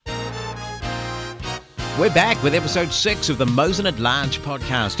We're back with episode 6 of the Mosen at Large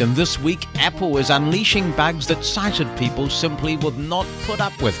podcast, and this week Apple is unleashing bugs that sighted people simply would not put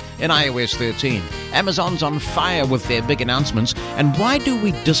up with in iOS 13. Amazon's on fire with their big announcements, and why do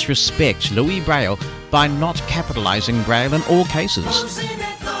we disrespect Louis Braille by not capitalizing Braille in all cases?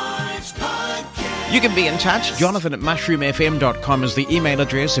 You can be in touch. Jonathan at mushroomfm.com is the email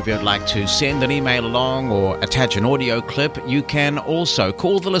address if you'd like to send an email along or attach an audio clip. You can also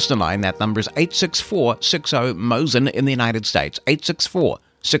call the listener line. That number is 864-60-MOSEN in the United States.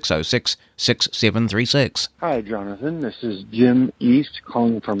 864-606-6736. Hi, Jonathan. This is Jim East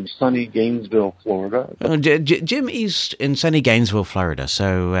calling from sunny Gainesville, Florida. Jim East in sunny Gainesville, Florida.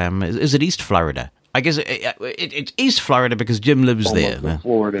 So is it East Florida? I guess it's East Florida because Jim lives there. The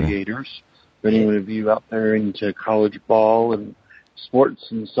Florida Gators. If anyone of you out there into college ball and sports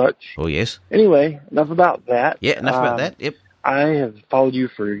and such. Oh, yes. Anyway, enough about that. Yeah, enough about that. Yep. I have followed you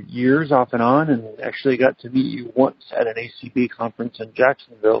for years off and on and actually got to meet you once at an ACB conference in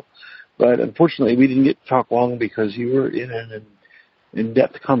Jacksonville. But unfortunately, we didn't get to talk long because you were in an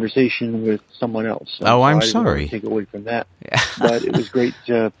in-depth conversation with someone else. So I'm sorry. Take away from that. But it was great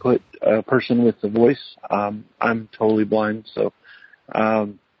to put a person with the voice. I'm totally blind. So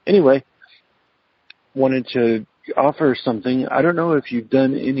anyway, wanted to offer something. I don't know if you've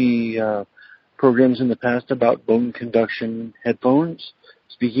done any programs in the past about bone conduction headphones.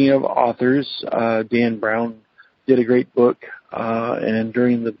 Speaking of authors, Dan Brown did a great book, and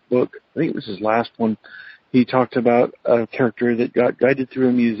during the book, I think it was his last one, he talked about a character that got guided through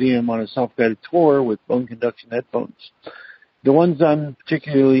a museum on a self-guided tour with bone conduction headphones. The ones I'm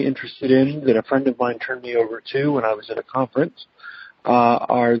particularly interested in that a friend of mine turned me over to when I was at a conference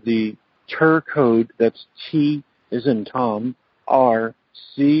are the Turcode, that's T as in Tom, RCODE,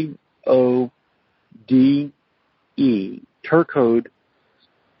 Turcode,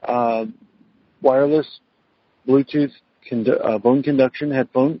 wireless Bluetooth bone conduction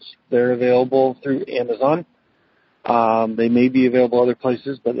headphones. They're available through Amazon. They may be available other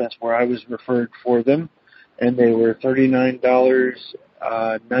places, but that's where I was referred for them. And they were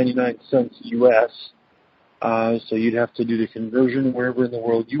 $39.99 US. So you'd have to do the conversion wherever in the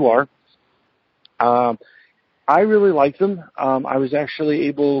world you are. I really like them. I was actually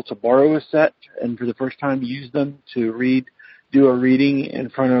able to borrow a set and for the first time use them to do a reading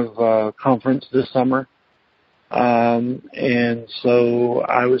in front of a conference this summer. And so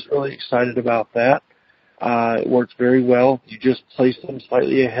I was really excited about that. It works very well. You just place them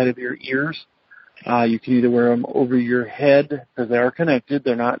slightly ahead of your ears. You can either wear them over your head because they are connected.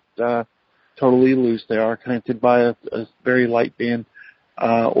 They're not totally loose. They are connected by a very light band.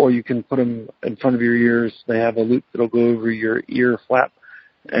 Or you can put them in front of your ears. They have a loop that'll go over your ear flap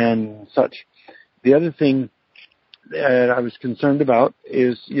and such. The other thing that I was concerned about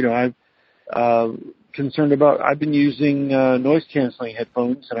is, I've been using noise canceling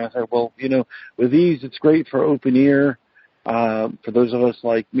headphones, and I thought, well, with these, it's great for open ear, for those of us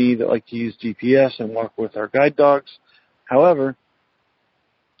like me that like to use GPS and walk with our guide dogs. However,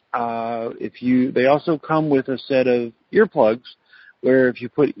 they also come with a set of earplugs, where if you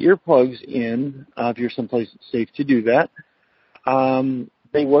put earplugs in, if you're someplace that's safe to do that,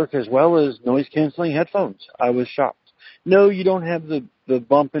 they work as well as noise-canceling headphones. I was shocked. No, you don't have the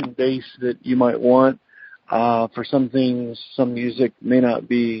bump and bass that you might want. For some things, some music may not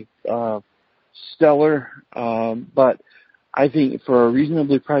be stellar, but I think for a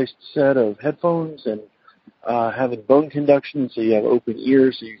reasonably priced set of headphones and having bone conduction so you have open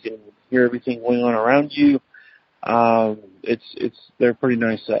ears so you can hear everything going on around you, they're a pretty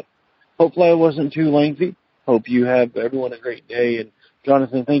nice set. Hopefully I wasn't too lengthy. Hope you have everyone a great day. And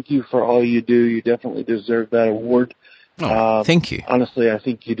Jonathan, thank you for all you do. You definitely deserve that award. Thank you. Honestly, I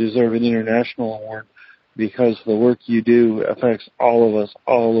think you deserve an international award because the work you do affects all of us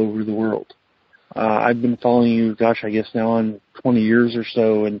all over the world. I've been following you, I guess now on 20 years or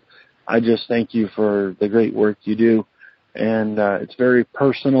so, and I just thank you for the great work you do. And it's very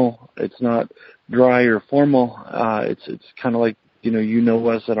personal. It's not dry or formal. It's kind of like, you know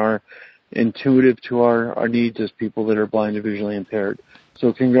us and are intuitive to our needs as people that are blind or visually impaired.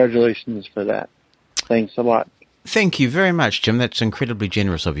 So congratulations for that. Thanks a lot. Thank you very much, Jim. That's incredibly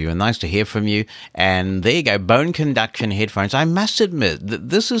generous of you and nice to hear from you. And there you go, bone conduction headphones. I must admit that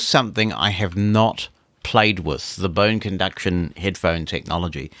this is something I have not played with, the bone conduction headphone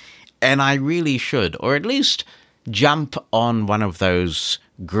technology. And I really should, or at least jump on one of those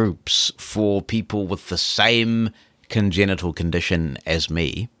groups for people with the same congenital condition as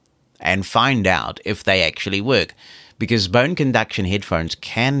me and find out if they actually work. Because bone conduction headphones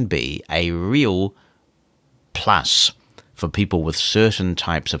can be a real plus for people with certain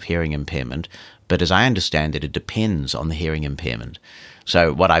types of hearing impairment, but as I understand it, it depends on the hearing impairment.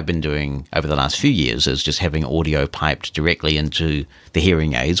 So what I've been doing over the last few years is just having audio piped directly into the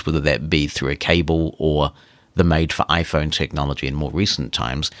hearing aids, whether that be through a cable or the made for iPhone technology in more recent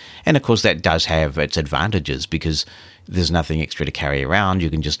times. And of course that does have its advantages because there's nothing extra to carry around. You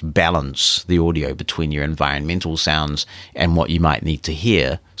can just balance the audio between your environmental sounds and what you might need to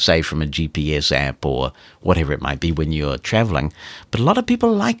hear, say from a GPS app or whatever it might be when you're traveling. But a lot of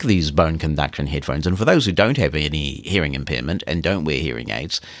people like these bone conduction headphones. And for those who don't have any hearing impairment and don't wear hearing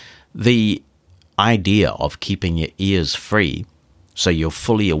aids, the idea of keeping your ears free so you're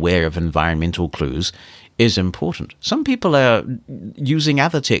fully aware of environmental clues is important. Some people are using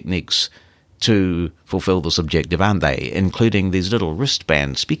other techniques to fulfill this objective, aren't they? Including these little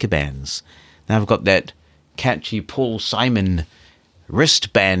wristband speaker bands. Now I've got that catchy Paul Simon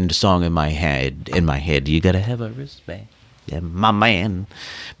wristband song in my head. You gotta have a wristband. Yeah, my man.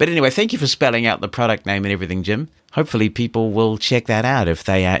 But anyway, thank you for spelling out the product name and everything, Jim. Hopefully people will check that out if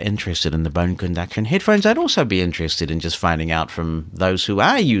they are interested in the bone conduction headphones. I'd also be interested in just finding out from those who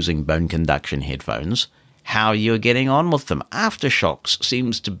are using bone conduction headphones how you're getting on with them. Aftershokz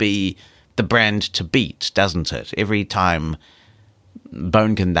seems to be the brand to beat, doesn't it? Every time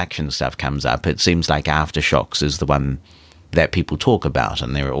bone conduction stuff comes up, it seems like Aftershokz is the one that people talk about,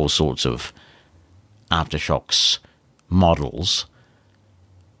 and there are all sorts of Aftershokz models,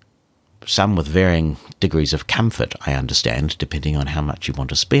 some with varying degrees of comfort, I understand, depending on how much you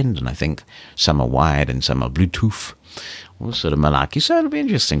want to spend, and I think some are wired and some are Bluetooth, all sort of malarkey. So it'll be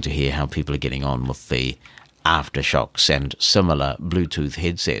interesting to hear how people are getting on with the Aftershokz and similar Bluetooth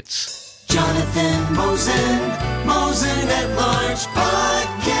headsets. Jonathan Mosen at Large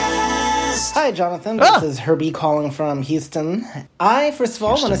Podcast. Hi, Jonathan. This is Herbie calling from Houston. I, first of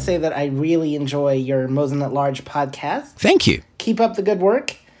all, want to say that I really enjoy your Mosen at Large podcast. Thank you. Keep up the good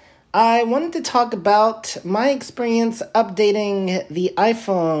work. I wanted to talk about my experience updating the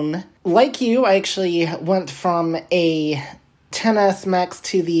iPhone. Like you, I actually went from a XS Max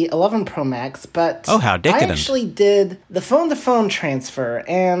to the 11 Pro Max, but how decadent. I actually did the phone-to-phone transfer,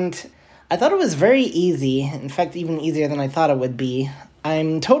 and I thought it was very easy. In fact, even easier than I thought it would be.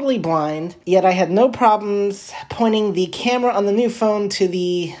 I'm totally blind, yet I had no problems pointing the camera on the new phone to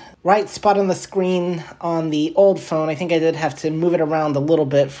the right spot on the screen on the old phone. I think I did have to move it around a little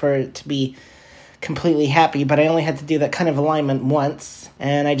bit for it to be completely happy, but I only had to do that kind of alignment once,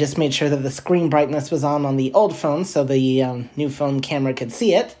 and I just made sure that the screen brightness was on the old phone so the new phone camera could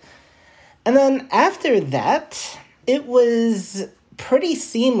see it. And then after that, it was pretty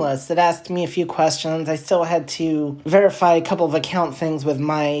seamless. It asked me a few questions. I still had to verify a couple of account things with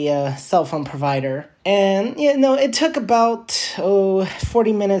my cell phone provider. And, it took about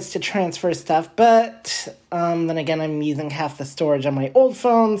 40 minutes to transfer stuff, but then again, I'm using half the storage on my old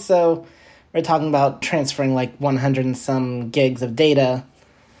phone, so we're talking about transferring like 100 and some gigs of data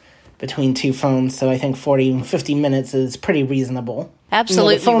between two phones, so I think 50 minutes is pretty reasonable.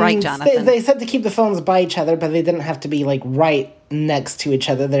 Absolutely right, Jonathan. They said to keep the phones by each other, but they didn't have to be like right next to each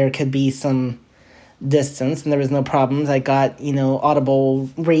other. There could be some distance, and there was no problems. I got, audible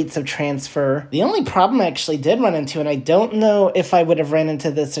rates of transfer. The only problem I actually did run into, and I don't know if I would have ran into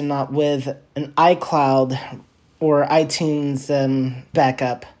this or not with an iCloud or iTunes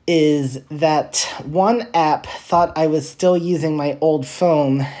backup, is that one app thought I was still using my old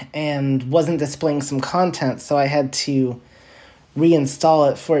phone and wasn't displaying some content, so I had to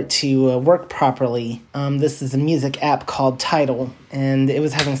reinstall it for it to work properly. This is a music app called Tidal, and it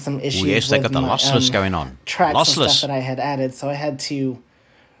was having some issues. Yes, they with got the my, lossless going on. Tracks lossless. And stuff that I had added, so I had to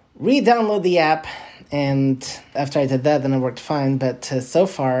re-download the app, and after I did that, then it worked fine, but so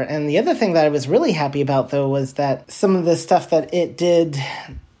far. And the other thing that I was really happy about, though, was that some of the stuff that it did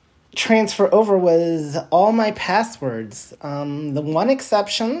transfer over was all my passwords. The one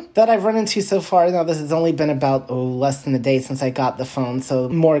exception that I've run into so far, now this has only been about less than a day since I got the phone, so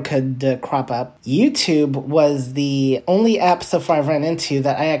more could crop up. YouTube was the only app so far I've run into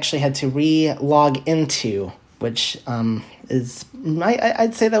that I actually had to re-log into, which I'd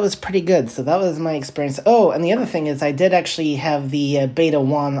say that was pretty good. So that was my experience. Oh, and the other thing is I did actually have the beta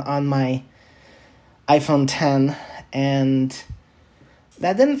 1 on my iPhone 10, and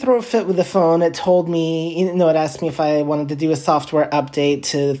that didn't throw a fit with the phone. It told me, it asked me if I wanted to do a software update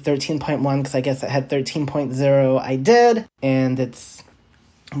to 13.1, because I guess it had 13.0. I did, and it's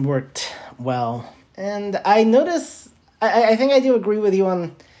worked well. And I notice, I think I do agree with you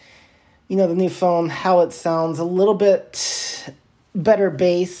on, the new phone, how it sounds a little bit better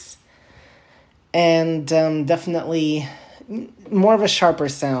bass, and definitely, more of a sharper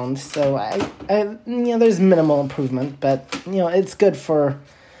sound. So there's minimal improvement, but it's good for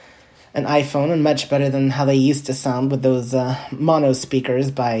an iPhone and much better than how they used to sound with those mono speakers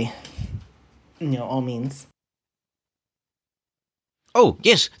by all means. Oh,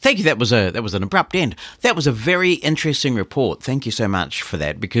 yes. Thank you. That was an abrupt end. That was a very interesting report. Thank you so much for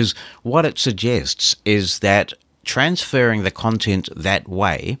that, because what it suggests is that transferring the content that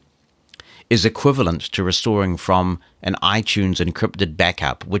way is equivalent to restoring from an iTunes encrypted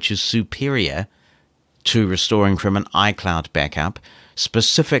backup, which is superior to restoring from an iCloud backup,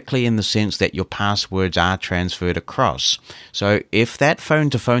 specifically in the sense that your passwords are transferred across. So if that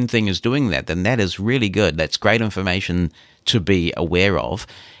phone-to-phone thing is doing that, then that is really good. That's great information to be aware of.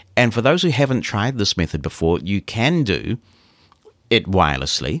 And for those who haven't tried this method before, you can do it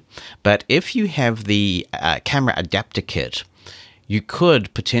wirelessly. But if you have the camera adapter kit, you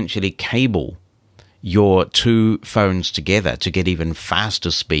could potentially cable your two phones together to get even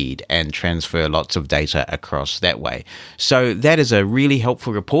faster speed and transfer lots of data across that way. So that is a really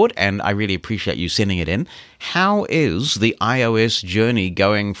helpful report, and I really appreciate you sending it in. How is the iOS journey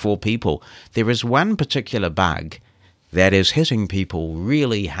going for people? There is one particular bug that is hitting people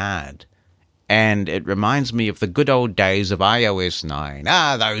really hard, and it reminds me of the good old days of iOS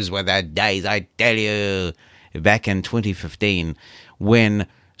 9. Those were the days, I tell you, back in 2015, when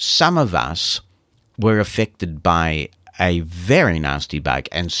some of us were affected by a very nasty bug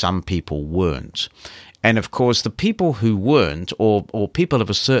and some people weren't. And of course, the people who weren't, or people of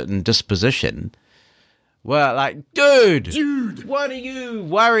a certain disposition, were like, dude, what are you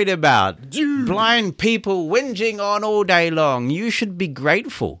worried about? Blind people whinging on all day long. You should be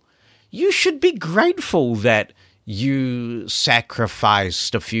grateful. You should be grateful that you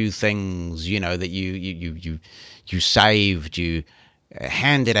sacrificed a few things, that you saved, you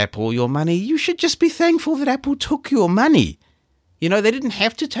handed Apple your money. You should just be thankful that Apple took your money. They didn't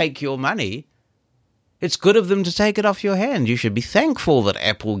have to take your money. It's good of them to take it off your hand. You should be thankful that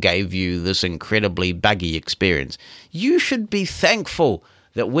Apple gave you this incredibly buggy experience. You should be thankful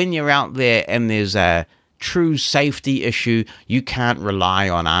that when you're out there and there's a true safety issue, you can't rely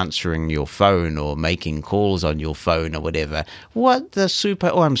on answering your phone or making calls on your phone or whatever.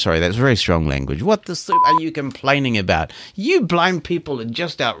 I'm sorry, that's very strong language. What the soup are you complaining about? You blind people are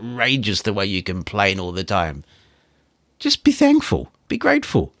just outrageous the way you complain all the time. Just be thankful. Be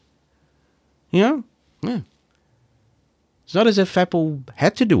grateful. Yeah. It's not as if Apple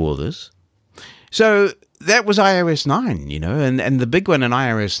had to do all this. So that was iOS 9, and the big one in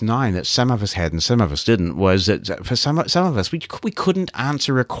iOS 9 that some of us had and some of us didn't was that for some of us, we couldn't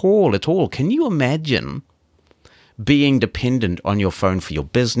answer a call at all. Can you imagine being dependent on your phone for your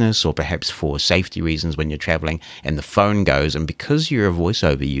business or perhaps for safety reasons when you're traveling, and the phone goes, and because you're a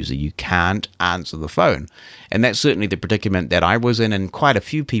voiceover user, you can't answer the phone? And that's certainly the predicament that I was in and quite a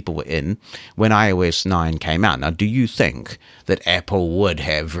few people were in when iOS 9 came out. Now, do you think that Apple would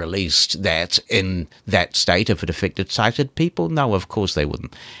have released that in that state if it affected sighted people? No, of course they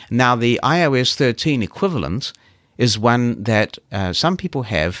wouldn't. Now, the iOS 13 equivalent is one that some people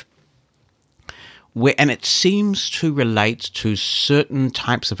have, and it seems to relate to certain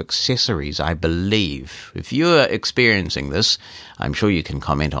types of accessories, I believe. If you're experiencing this, I'm sure you can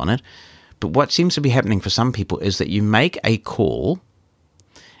comment on it. But what seems to be happening for some people is that you make a call,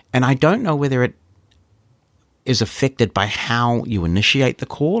 and I don't know whether it is affected by how you initiate the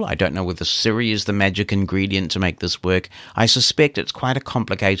call. I don't know whether Siri is the magic ingredient to make this work. I suspect it's quite a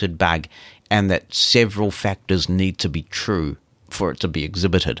complicated bug, and that several factors need to be true for it to be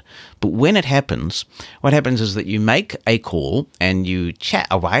exhibited. But when it happens, what happens is that you make a call and you chat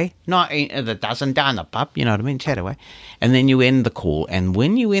away, not the dozen down the pub, you know what I mean, chat away, and then you end the call, and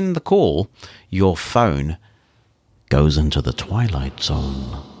when you end the call, your phone goes into the twilight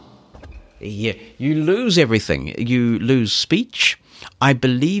zone. Yeah, you lose everything. You lose speech. I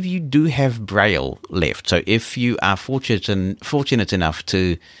believe you do have Braille left, so if you are fortunate enough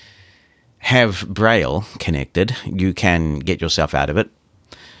to have Braille connected, you can get yourself out of it.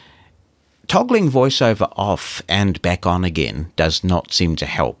 Toggling VoiceOver off and back on again does not seem to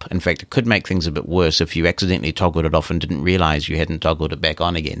help. In fact, it could make things a bit worse if you accidentally toggled it off and didn't realize you hadn't toggled it back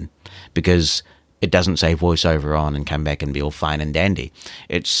on again, because it doesn't say VoiceOver on and come back and be all fine and dandy.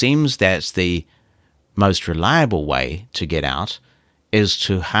 It seems that's the most reliable way to get out is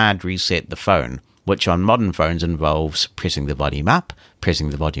to hard reset the phone, which on modern phones involves pressing the volume up, pressing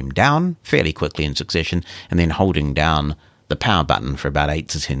the volume down fairly quickly in succession, and then holding down the power button for about 8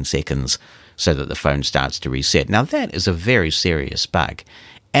 to 10 seconds so that the phone starts to reset. Now, that is a very serious bug.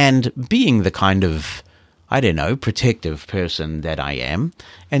 And being the kind of, protective person that I am,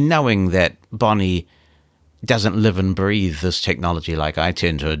 and knowing that Bonnie doesn't live and breathe this technology like I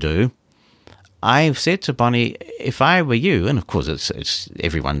tend to do, I've said to Bonnie, if I were you, and of course it's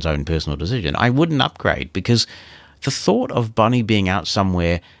everyone's own personal decision, I wouldn't upgrade, because the thought of Bonnie being out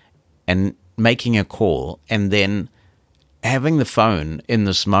somewhere and making a call and then having the phone in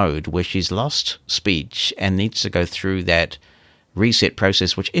this mode where she's lost speech and needs to go through that reset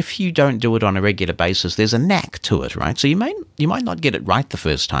process, which if you don't do it on a regular basis, there's a knack to it, right? So you might not get it right the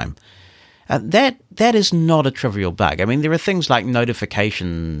first time. That is not a trivial bug. I mean, there are things like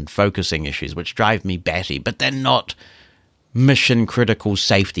notification focusing issues which drive me batty, but they're not mission-critical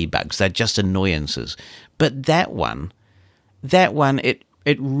safety bugs. They're just annoyances. But that one, it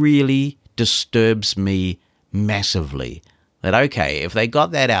really disturbs me massively. That, okay, if they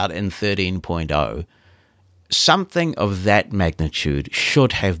got that out in 13.0, something of that magnitude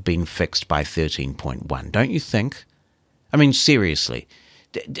should have been fixed by 13.1, don't you think? I mean, seriously.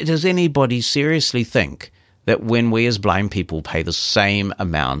 Does anybody seriously think that when we as blind people pay the same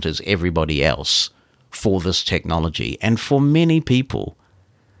amount as everybody else for this technology, and for many people,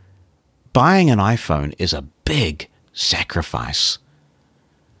 buying an iPhone is a big sacrifice?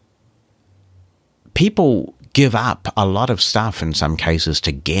 People give up a lot of stuff in some cases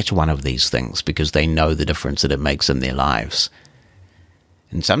to get one of these things because they know the difference that it makes in their lives.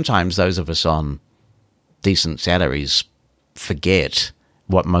 And sometimes those of us on decent salaries forget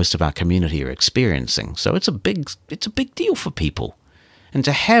what most of our community are experiencing. So it's a big deal for people. And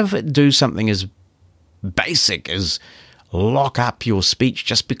to have it do something as basic as lock up your speech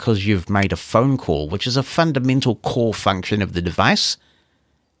just because you've made a phone call, which is a fundamental core function of the device,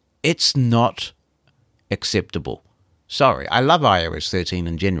 it's not acceptable. Sorry, I love iOS 13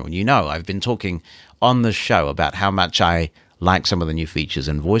 in general. You know, I've been talking on this show about how much I like some of the new features,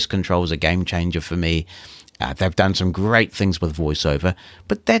 and voice control is a game changer for me. They've done some great things with VoiceOver,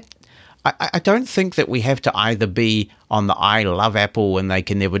 but I don't think that we have to either be on the I love Apple and they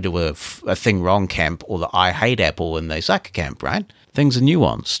can never do a thing wrong camp, or the I hate Apple and they suck camp, right? Things are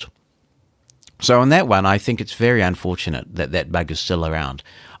nuanced. So on that one, I think it's very unfortunate that that bug is still around.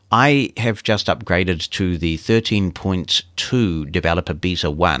 I have just upgraded to the 13.2 Developer Beta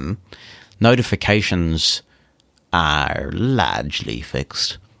 1. Notifications are largely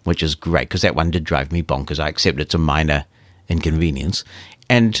fixed, which is great, because that one did drive me bonkers. I accept it's a minor inconvenience.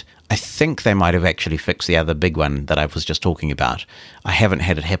 And I think they might have actually fixed the other big one that I was just talking about. I haven't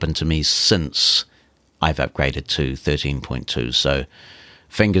had it happen to me since I've upgraded to 13.2. So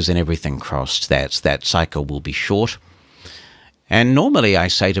fingers and everything crossed that cycle will be short. And normally I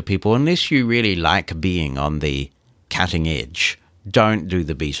say to people, unless you really like being on the cutting edge, don't do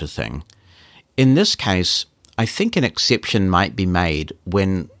the beta thing. In this case, I think an exception might be made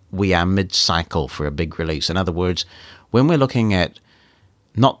when we are mid-cycle for a big release. In other words, when we're looking at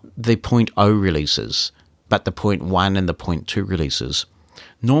not the 0.0 releases, but the 0.1 and the 0.2 releases,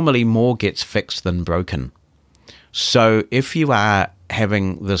 normally more gets fixed than broken. So if you are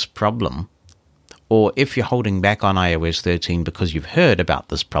having this problem, or if you're holding back on iOS 13 because you've heard about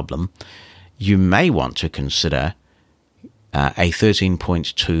this problem, you may want to consider a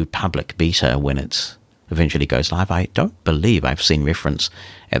 13.2 public beta when it eventually goes live. I don't believe I've seen reference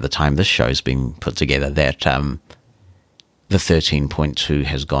at the time this show's been put together that the 13.2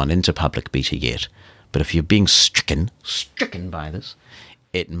 has gone into public beta yet. But if you're being stricken by this,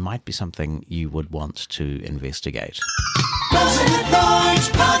 it might be something you would want to investigate.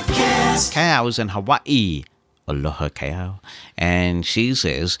 Kao's in Hawaii. Aloha, Kao. And she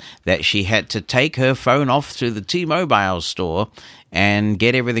says that she had to take her phone off to the T-Mobile store and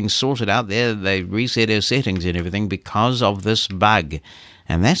get everything sorted out there. They reset her settings and everything because of this bug.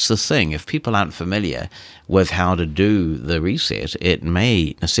 And that's the thing. If people aren't familiar with how to do the reset, it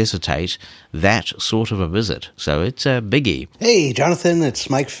may necessitate that sort of a visit. So it's a biggie. Hey, Jonathan, it's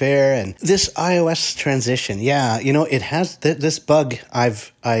Mike Fair. And this iOS transition, it has this bug. I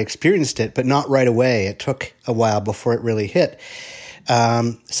experienced it, but not right away. It took a while before it really hit.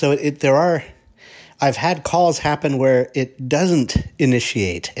 I've had calls happen where it doesn't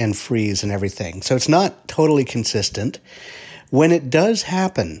initiate and freeze and everything. So it's not totally consistent. When it does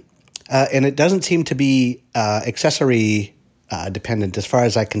happen, and it doesn't seem to be accessory dependent as far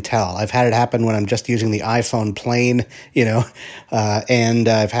as I can tell. I've had it happen when I'm just using the iPhone plain, and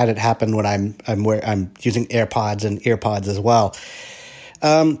I've had it happen when I'm using AirPods and EarPods as well.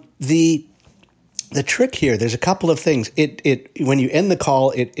 The trick here, there's a couple of things. It when you end the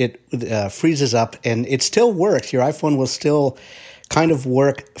call, it freezes up and it still works. Your iPhone will still kind of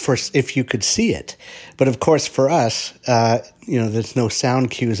work if you could see it. But of course, for us, there's no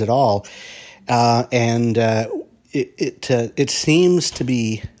sound cues at all. And it seems to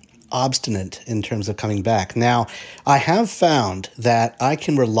be obstinate in terms of coming back. Now, I have found that I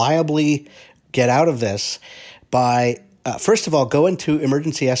can reliably get out of this by, first of all, go into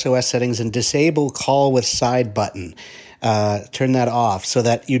emergency SOS settings and disable call with side button. Turn that off so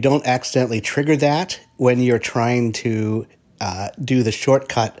that you don't accidentally trigger that when you're trying to do the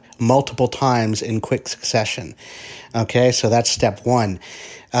shortcut multiple times in quick succession. Okay, so that's step one.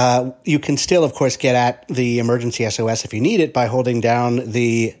 You can still, of course, get at the emergency SOS if you need it by holding down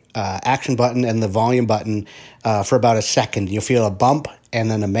the action button and the volume button for about a second. You'll feel a bump, and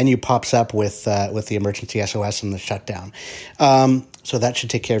then a menu pops up with the emergency SOS and the shutdown. So that should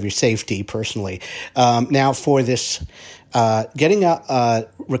take care of your safety, personally. Now, for this recovering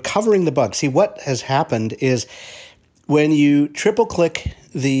the bug, see, what has happened is when you triple-click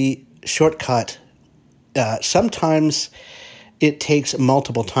the shortcut, sometimes it takes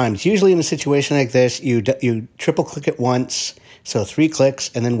multiple times. Usually in a situation like this, you triple click it once, so 3 clicks,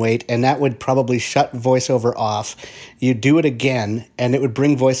 and then wait, and that would probably shut VoiceOver off. You do it again, and it would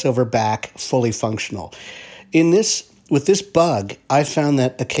bring VoiceOver back fully functional. With this bug, I found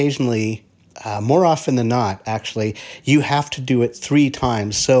that occasionally, more often than not, actually, you have to do it 3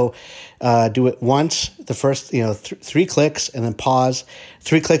 times. So do it once, the first 3 clicks, and then pause,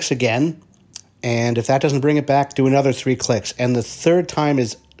 3 clicks again. And if that doesn't bring it back, do another 3 clicks. And the third time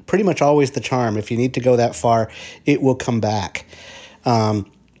is pretty much always the charm. If you need to go that far, it will come back. And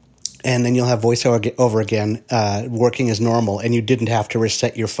then you'll have VoiceOver again working as normal, and you didn't have to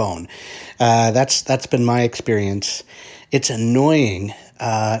reset your phone. That's been my experience. It's annoying,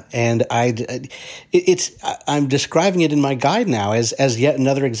 and I'm describing it in my guide now as yet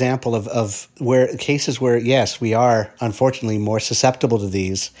another example of cases where, yes, we are unfortunately more susceptible to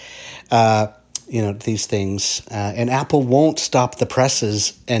these. These things, and Apple won't stop the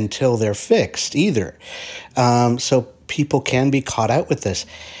presses until they're fixed either. So people can be caught out with this.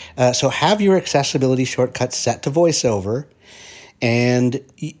 So have your accessibility shortcut set to VoiceOver, and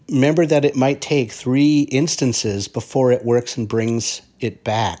remember that it might take 3 instances before it works and brings it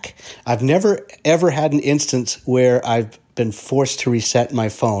back. I've never ever had an instance where I've been forced to reset my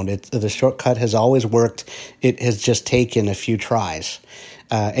phone. The shortcut has always worked. It has just taken a few tries.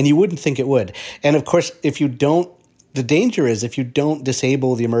 And you wouldn't think it would. And of course, the danger is if you don't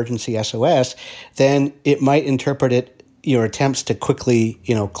disable the emergency SOS, then it might interpret your attempts to quickly,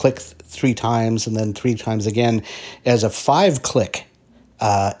 click 3 times and then 3 times again as a 5-click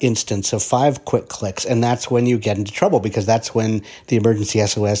instance of 5 quick clicks. And that's when you get into trouble, because that's when the emergency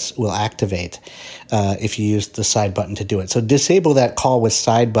SOS will activate if you use the side button to do it. So disable that call with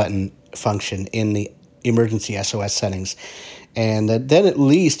side button function in the emergency SOS settings. And then at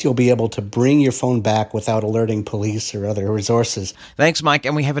least you'll be able to bring your phone back without alerting police or other resources. Thanks, Mike.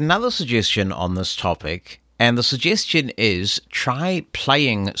 And we have another suggestion on this topic. And the suggestion is try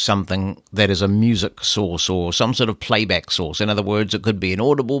playing something that is a music source or some sort of playback source. In other words, it could be an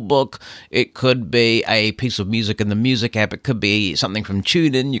Audible book. It could be a piece of music in the music app. It could be something from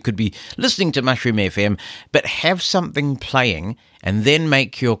TuneIn. You could be listening to Mushroom FM. But have something playing and then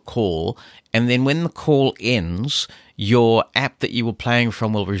make your call. And then when the call ends, your app that you were playing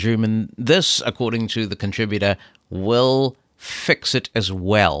from will resume, and this, according to the contributor, will fix it as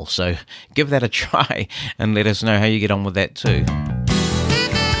well. So give that a try and let us know how you get on with that too.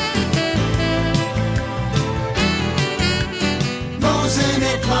 Mosen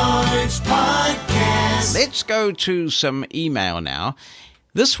at Large Podcast. Let's go to some email now.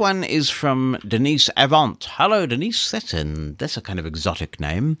 This one is from Denise Avant. Hello, Denise. That's a kind of exotic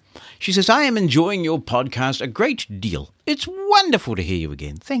name. She says, I am enjoying your podcast a great deal. It's wonderful to hear you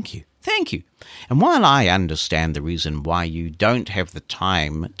again. Thank you. Thank you. And while I understand the reason why you don't have the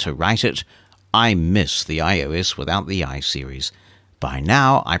time to write it, I miss the iOS without the iSeries. By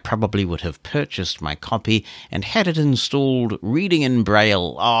now, I probably would have purchased my copy and had it installed reading in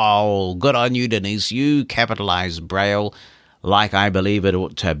Braille. Oh, good on you, Denise. You capitalize Braille like I believe it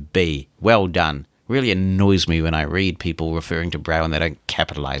ought to be. Well done. Really annoys me when I read people referring to Braille and they don't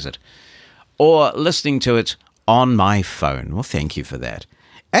capitalize it. Or listening to it on my phone. Well, thank you for that.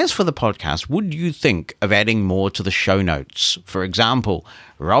 As for the podcast, would you think of adding more to the show notes? For example,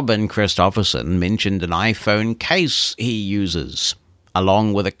 Robin Christopherson mentioned an iPhone case he uses,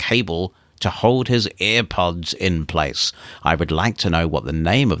 along with a cable to hold his AirPods in place. I would like to know what the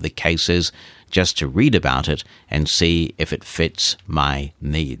name of the case is, just to read about it and see if it fits my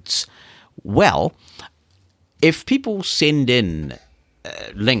needs. Well, if people send in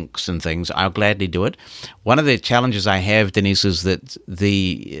links and things, I'll gladly do it. One of the challenges I have, Denise, is that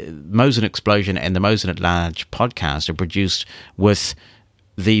the Mosen Explosion and the Mosen at Large podcast are produced with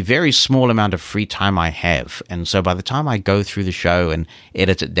the very small amount of free time I have. And so by the time I go through the show and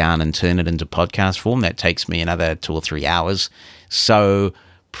edit it down and turn it into podcast form, that takes me another 2 or 3 hours. So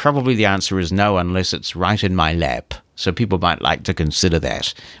probably the answer is no, unless it's right in my lap. So people might like to consider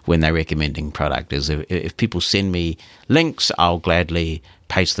that when they're recommending product. Is if people send me links, I'll gladly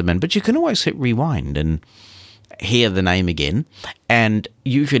paste them in. But you can always hit rewind and hear the name again. And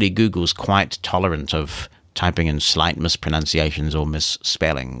usually Google's quite tolerant of typing in slight mispronunciations or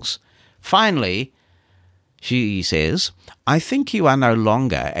misspellings. Finally, she says, I think you are no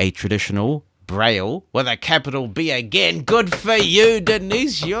longer a traditional Braille with a capital B again. Good for you,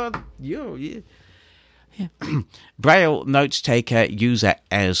 Denise. You're Braille notes taker user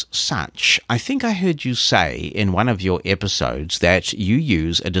as such. I think I heard you say in one of your episodes that you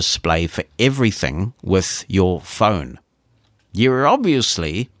use a display for everything with your phone. You're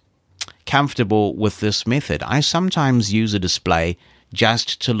obviously comfortable with this method. I sometimes use a display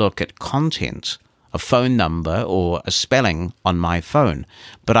just to look at content, a phone number or a spelling on my phone,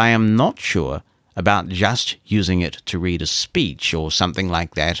 but I am not sure about just using it to read a speech or something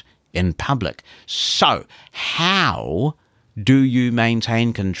like that in public. So, how do you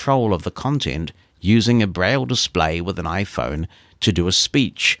maintain control of the content using a Braille display with an iPhone to do a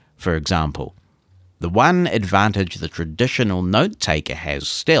speech, for example? The one advantage the traditional note-taker has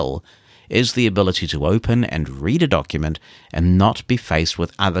still is the ability to open and read a document and not be faced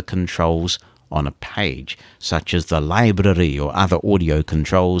with other controls on a page, such as the library or other audio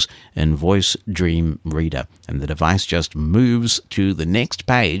controls in Voice Dream Reader, and the device just moves to the next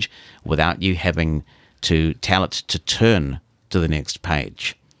page without you having to tell it to turn to the next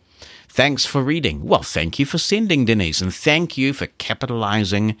page. Thanks for reading. Well, thank you for sending, Denise, and thank you for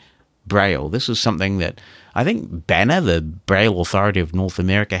capitalizing Braille. This is something that I think Banner, the Braille Authority of North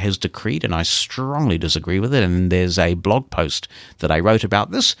America, has decreed, and I strongly disagree with it. And there's a blog post that I wrote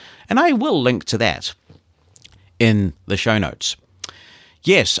about this, and I will link to that in the show notes.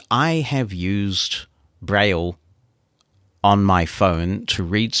 Yes, I have used Braille on my phone to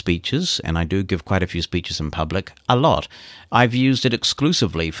read speeches, and I do give quite a few speeches in public, a lot. I've used it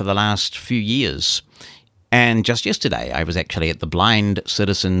exclusively for the last few years. And just yesterday, I was actually at the Blind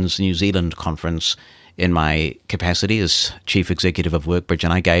Citizens New Zealand conference in my capacity as Chief Executive of Workbridge,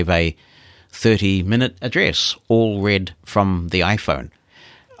 and I gave a 30-minute address, all read from the iPhone.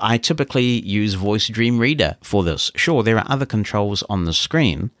 I typically use Voice Dream Reader for this. Sure, there are other controls on the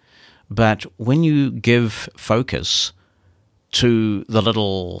screen, but when you give focus to the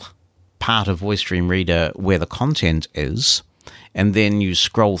little part of Voice Dream Reader where the content is, and then you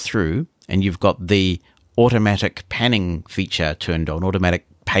scroll through, and you've got the automatic panning feature turned on, automatic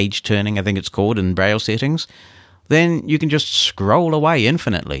page turning, I think it's called, in Braille settings, then you can just scroll away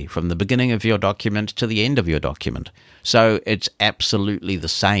infinitely from the beginning of your document to the end of your document. So it's absolutely the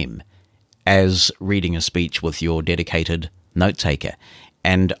same as reading a speech with your dedicated note taker.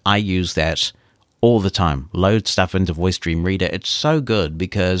 And I use that all the time. Load stuff into Voice Dream Reader. It's so good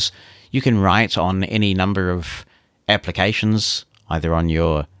because you can write on any number of applications, either on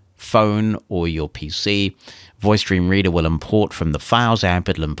your phone or your PC. Voice Dream Reader will import from the Files app,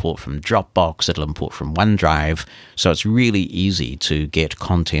 it'll import from Dropbox, it'll import from OneDrive, so it's really easy to get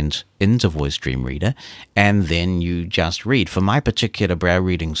content into Voice Dream Reader, and then you just read. For my particular Braille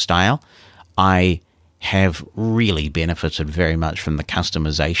reading style, I have really benefited very much from the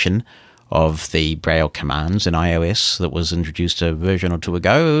customization of the Braille commands in iOS that was introduced a version or two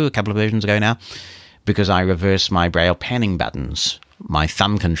ago, a couple of versions ago now, because I reverse my Braille panning buttons, my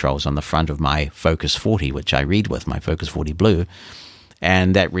thumb controls on the front of my Focus 40, which I read with, my Focus 40 Blue,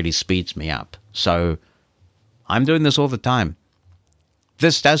 and that really speeds me up. So I'm doing this all the time.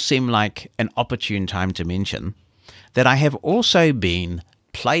 This does seem like an opportune time to mention that I have also been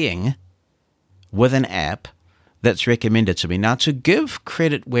playing with an app that's recommended to me. Now, to give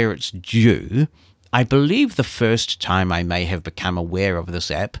credit where it's due, I believe the first time I may have become aware of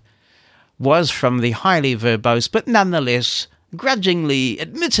this app was from the highly verbose, but nonetheless grudgingly,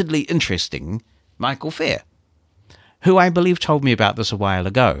 admittedly interesting Michael Fair, who I believe told me about this a while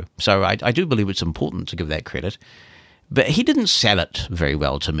ago. So I do believe it's important to give that credit. But he didn't sell it very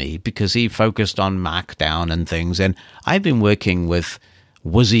well to me because he focused on Markdown and things. And I've been working with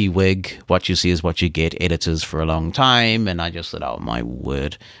WYSIWYG, what you see is what you get, editors for a long time. And I just thought, oh, my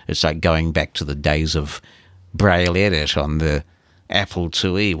word, it's like going back to the days of Braille Edit on the Apple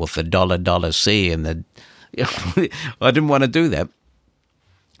IIe with the $C and the... I didn't want to do that.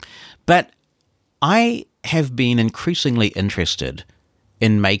 But I have been increasingly interested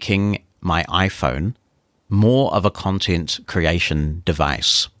in making my iPhone more of a content creation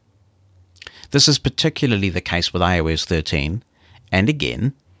device. This is particularly the case with iOS 13 And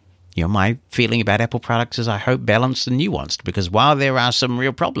again, my feeling about Apple products is I hope balanced and nuanced, because while there are some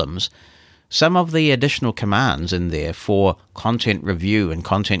real problems, some of the additional commands in there for content review and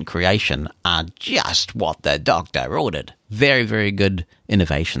content creation are just what the doctor ordered. Very, very good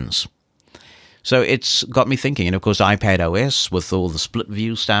innovations. So it's got me thinking, and of course iPad OS with all the split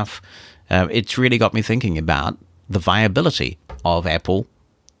view stuff, it's really got me thinking about the viability of Apple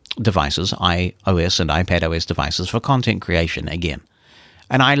devices, iOS and iPad OS devices for content creation again.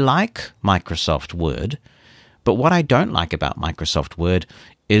 And I like Microsoft Word, but what I don't like about Microsoft Word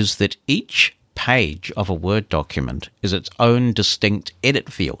is that each page of a Word document is its own distinct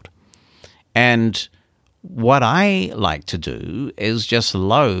edit field. And what I like to do is just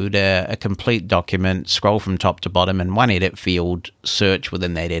load a complete document, scroll from top to bottom in one edit field, search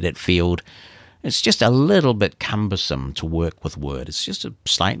within that edit field. It's just a little bit cumbersome to work with Word. It's just a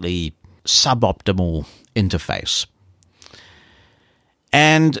slightly suboptimal interface.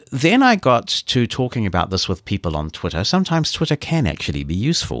 And then I got to talking about this with people on Twitter. Sometimes Twitter can actually be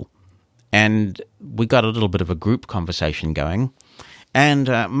useful. And we got a little bit of a group conversation going. And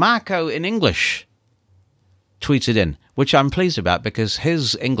Marco in English tweeted in, which I'm pleased about because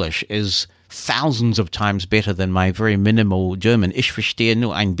his English is thousands of times better than my very minimal German. Ich verstehe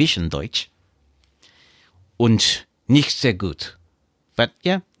nur ein bisschen Deutsch. Und nicht sehr gut. But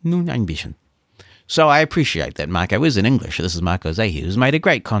yeah, nur ein bisschen. So I appreciate that Marco is in English. This is Marco Zahi, who's made a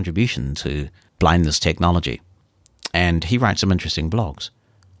great contribution to blindness technology. And he writes some interesting blogs.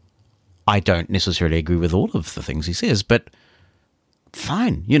 I don't necessarily agree with all of the things he says, but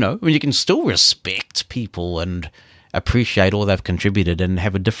fine, you can still respect people and appreciate all they've contributed and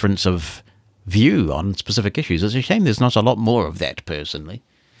have a difference of view on specific issues. It's a shame there's not a lot more of that, personally.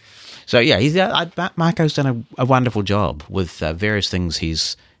 So yeah, Marco's done a wonderful job with various things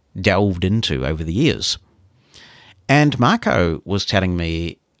he's delved into over the years. And Marco was telling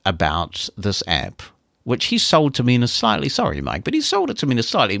me about this app, which he sold to me in a slightly, sorry Mike, but he sold it to me in a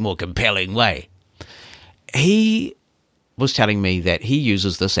slightly more compelling way. He was telling me that he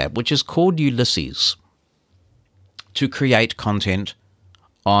uses this app, which is called Ulysses, to create content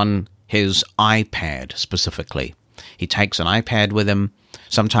on his iPad specifically. He takes an iPad with him.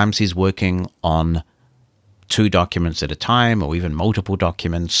 Sometimes he's working on 2 documents at a time or even multiple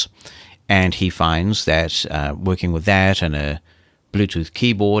documents, and he finds that working with that and a Bluetooth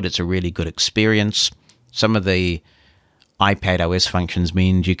keyboard, it's a really good experience. Some of the iPad OS functions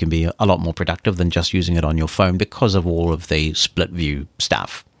means you can be a lot more productive than just using it on your phone because of all of the split view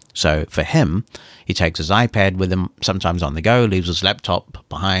stuff. So for him, he takes his iPad with him, sometimes on the go, leaves his laptop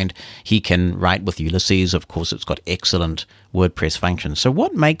behind. He can write with Ulysses. Of course, it's got excellent WordPress functions. So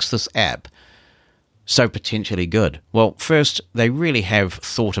what makes this app so potentially good? Well, first, they really have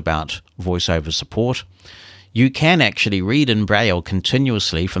thought about voiceover support. You can actually read in Braille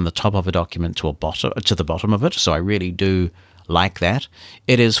continuously from the top of a document to the bottom of it, so I really do like that.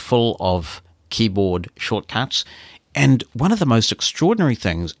 It is full of keyboard shortcuts, and one of the most extraordinary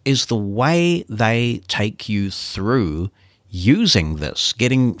things is the way they take you through using this,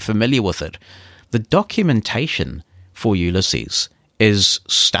 getting familiar with it. The documentation for Ulysses is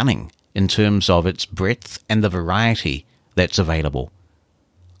stunning in terms of its breadth and the variety that's available.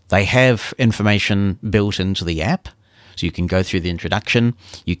 They have information built into the app, so you can go through the introduction.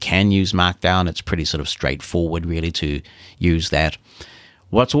 You can use Markdown. It's pretty sort of straightforward, really, to use that.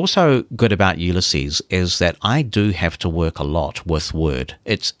 What's also good about Ulysses is that I do have to work a lot with Word.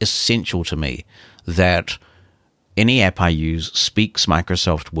 It's essential to me that any app I use speaks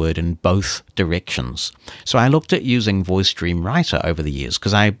Microsoft Word in both directions. So I looked at using VoiceStream Writer over the years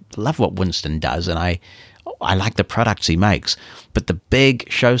because I love what Winston does and I like the products he makes. But the big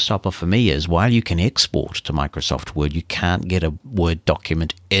showstopper for me is while you can export to Microsoft Word, you can't get a Word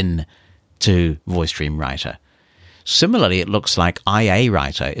document in to VoiceStream Writer. Similarly, it looks like IA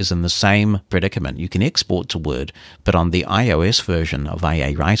Writer is in the same predicament. You can export to Word, but on the iOS version of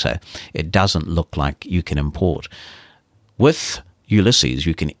IA Writer, it doesn't look like you can import. With Ulysses,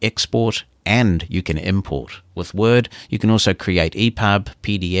 you can export and you can import. With Word, you can also create EPUB,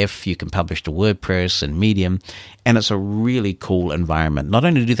 PDF, you can publish to WordPress and Medium, and it's a really cool environment. Not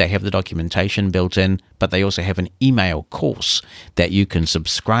only do they have the documentation built in, but they also have an email course that you can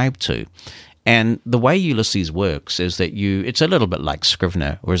subscribe to. And the way Ulysses works is that it's a little bit like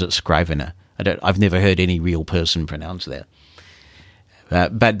Scrivener, or is it Scrivener? I've never heard any real person pronounce that.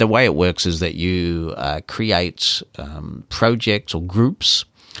 But the way it works is that you create projects or groups,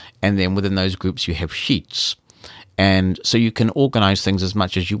 and then within those groups you have sheets. And so you can organize things as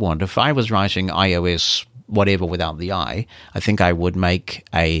much as you want. If I was writing iOS whatever without the I think I would make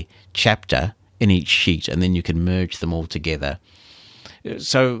a chapter in each sheet, and then you can merge them all together.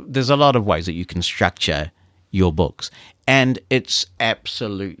 So there's a lot of ways that you can structure your books, and it's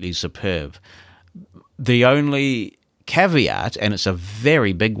absolutely superb. The only caveat, and it's a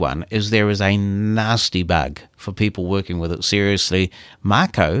very big one, is there is a nasty bug for people working with it seriously.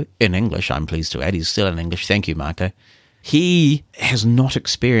 Marco, in English, I'm pleased to add, he's still in English. Thank you, Marco. He has not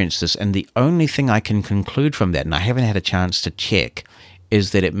experienced this, and the only thing I can conclude from that, and I haven't had a chance to check,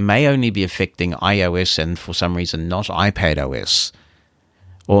 is that it may only be affecting iOS and for some reason not iPad OS.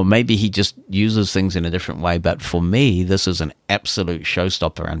 Or maybe he just uses things in a different way. But for me, this is an absolute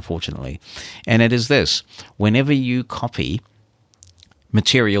showstopper, unfortunately. And it is this. Whenever you copy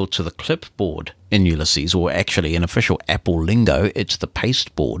material to the clipboard in Ulysses, or actually in official Apple lingo, it's the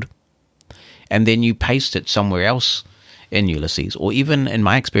pasteboard, and then you paste it somewhere else in Ulysses, or even in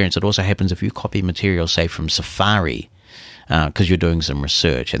my experience, it also happens if you copy material, say, from Safari, because you're doing some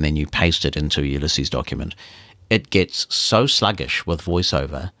research, and then you paste it into a Ulysses document, it gets so sluggish with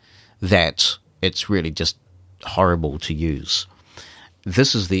VoiceOver that it's really just horrible to use.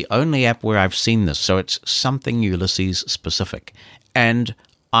 This is the only app where I've seen this, so it's something Ulysses specific. And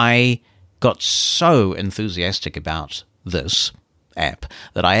I got so enthusiastic about this app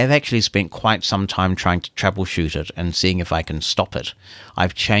that I have actually spent quite some time trying to troubleshoot it and seeing if I can stop it.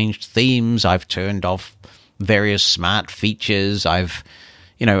 I've changed themes, I've turned off various smart features, I've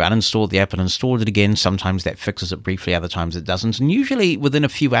uninstalled the app and installed it again. Sometimes that fixes it briefly, other times it doesn't. And usually within a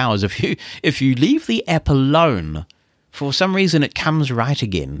few hours, if you leave the app alone, for some reason it comes right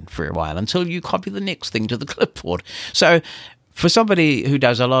again for a while until you copy the next thing to the clipboard. So for somebody who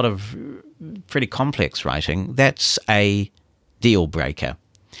does a lot of pretty complex writing, that's a deal breaker.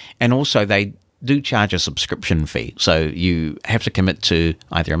 And also they do charge a subscription fee. So you have to commit to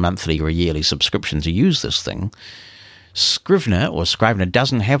either a monthly or a yearly subscription to use this thing. Scrivener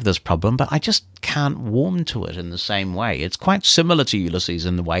doesn't have this problem, but I just can't warm to it in the same way. It's quite similar to Ulysses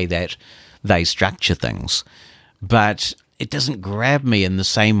in the way that they structure things, but it doesn't grab me in the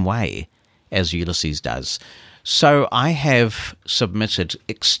same way as Ulysses does. So I have submitted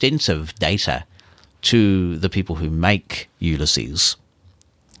extensive data to the people who make Ulysses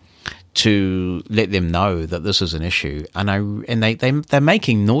to let them know that this is an issue. And they're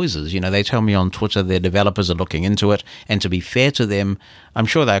making noises. They tell me on Twitter their developers are looking into it. And to be fair to them, I'm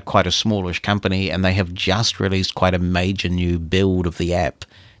sure they're quite a smallish company, and they have just released quite a major new build of the app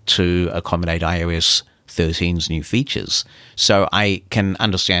to accommodate iOS 13's new features. So I can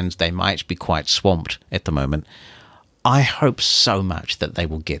understand they might be quite swamped at the moment. I hope so much that they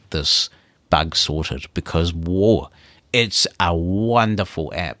will get this bug sorted, because it's a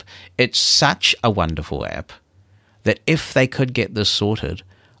wonderful app. It's such a wonderful app that if they could get this sorted,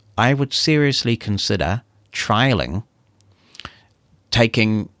 I would seriously consider trialing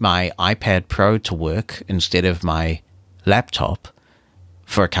taking my iPad Pro to work instead of my laptop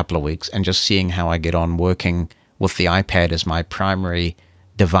for a couple of weeks and just seeing how I get on working with the iPad as my primary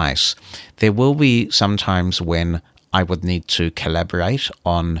device. There will be some times when I would need to collaborate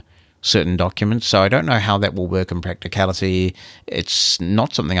on certain documents, so I don't know how that will work in practicality. It's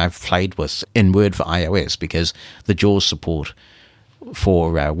not something I've played with in Word for iOS, because the JAWS support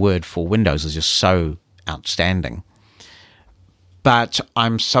for Word for Windows is just so outstanding. But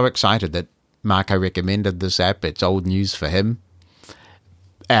I'm so excited that Marco recommended this app. It's old news for him.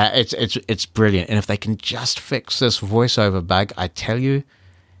 It's brilliant, and if they can just fix this VoiceOver bug, I tell you,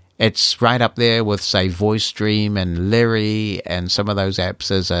 it's right up there with, say, VoiceStream and Lyri and some of those apps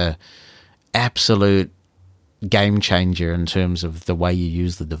as a absolute game changer in terms of the way you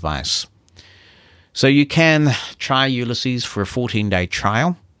use the device. So you can try Ulysses for a 14-day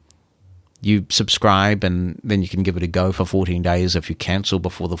trial. You subscribe, and then you can give it a go for 14 days. If you cancel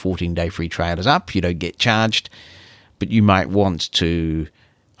before the 14-day free trial is up, you don't get charged, but you might want to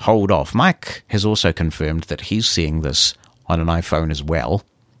hold off. Mike has also confirmed that he's seeing this on an iPhone as well.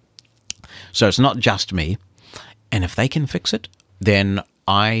 So it's not just me. And if they can fix it, then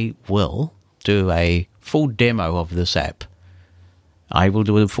I will do a full demo of this app. I will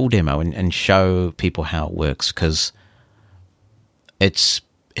do a full demo and show people how it works, because it's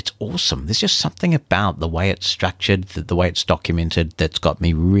awesome. There's just something about the way it's structured, the way it's documented, that's got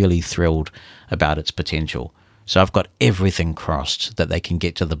me really thrilled about its potential. So I've got everything crossed that they can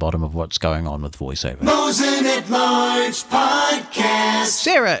get to the bottom of what's going on with VoiceOver. Mosen at Large Podcast.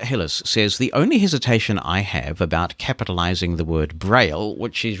 Sarah Hillis says, the only hesitation I have about capitalizing the word Braille,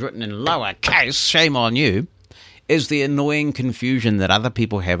 which she's written in lowercase, shame on you, is the annoying confusion that other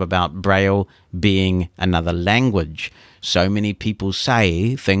people have about Braille being another language. So many people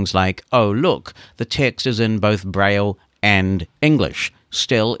say things like, oh, look, the text is in both Braille and English.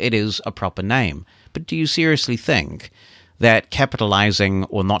 Still, it is a proper name. But do you seriously think that capitalizing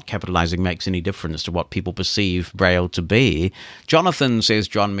or not capitalizing makes any difference to what people perceive Braille to be. Jonathan says,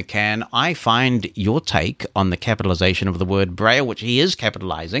 John McCann, I find your take on the capitalization of the word Braille, which he is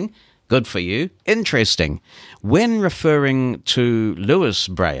capitalizing, good for you, interesting. When referring to Louis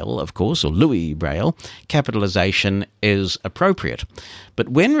Braille, of course, or Louis Braille, capitalization is appropriate. But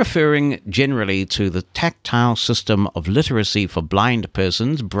when referring generally to the tactile system of literacy for blind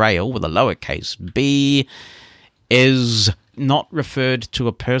persons, Braille with a lowercase b, is not referred to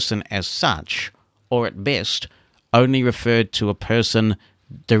a person as such, or at best, only referred to a person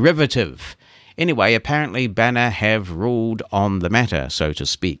derivative. Anyway, apparently Banner have ruled on the matter, so to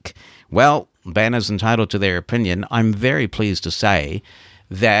speak. Well, Banner's entitled to their opinion. I'm very pleased to say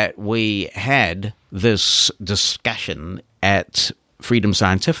that we had this discussion at Freedom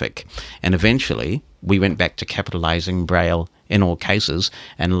Scientific, and eventually we went back to capitalizing Braille in all cases,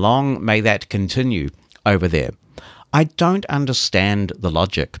 and long may that continue over there. I don't understand the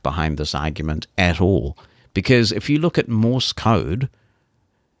logic behind this argument at all, because if you look at Morse code,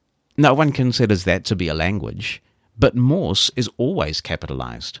 no one considers that to be a language, but Morse is always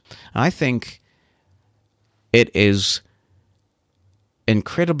capitalized. I think it is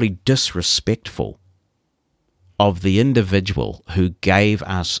incredibly disrespectful of the individual who gave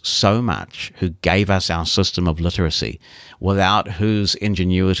us so much, who gave us our system of literacy, without whose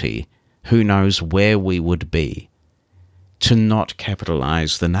ingenuity, who knows where we would be, to not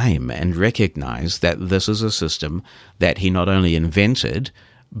capitalize the name and recognize that this is a system that he not only invented,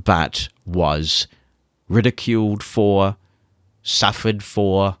 but was ridiculed for, suffered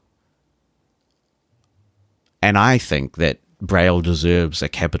for. And I think that Braille deserves a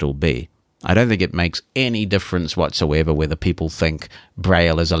capital B. I don't think it makes any difference whatsoever whether people think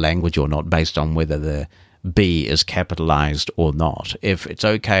Braille is a language or not based on whether the B is capitalized or not. If it's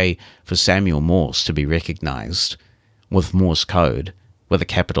okay for Samuel Morse to be recognized with Morse code with a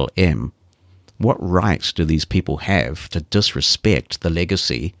capital M, what right do these people have to disrespect the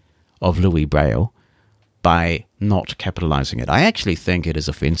legacy of Louis Braille by not capitalizing it? I actually think it is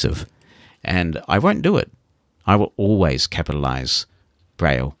offensive, and I won't do it. I will always capitalize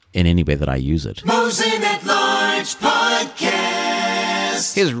Braille in any way that I use it. Mosen at Large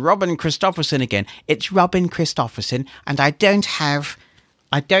Podcast. Here's Robin Christopherson again. It's Robin Christopherson, and I don't have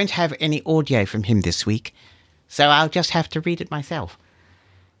any audio from him this week, so I'll just have to read it myself.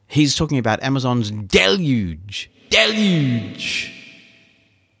 He's talking about Amazon's deluge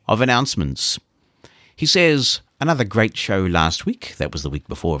of announcements. He says, another great show last week. That was the week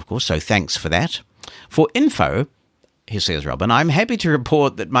before, of course, so thanks for that. For info, he says, Robin, I'm happy to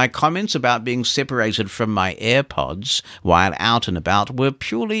report that my comments about being separated from my AirPods while out and about were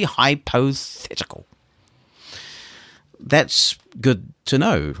purely hypothetical. That's good to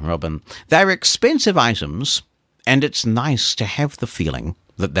know, Robin. They're expensive items, and it's nice to have the feeling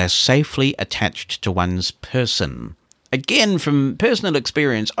that they're safely attached to one's person. Again, from personal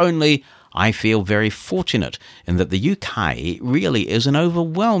experience only, I feel very fortunate in that the UK really is an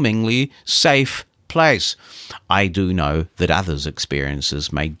overwhelmingly safe place. I do know that others'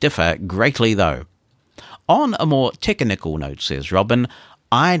 experiences may differ greatly, though. On a more technical note, says Robin,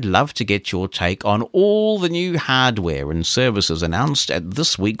 I'd love to get your take on all the new hardware and services announced at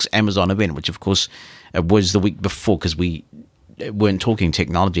this week's Amazon event, which, of course, was the week before because we weren't talking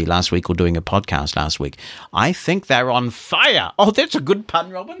technology last week or doing a podcast last week. I think they're on fire. Oh, that's a good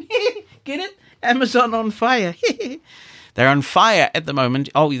pun, Robin. Get it? Amazon on fire. They're on fire at the moment.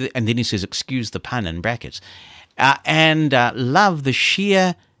 Oh, and then he says, excuse the pun in brackets. And love the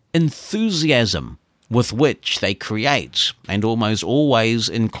sheer enthusiasm with which they create and almost always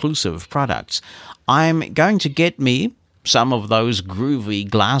inclusive products. I'm going to get me some of those groovy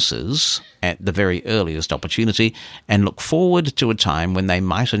glasses at the very earliest opportunity and look forward to a time when they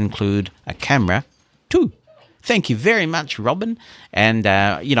might include a camera too. Thank you very much, Robin. And,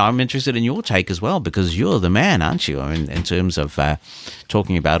 I'm interested in your take as well because you're the man, aren't you, in terms of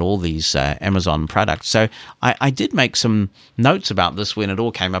talking about all these Amazon products. So I did make some notes about this when it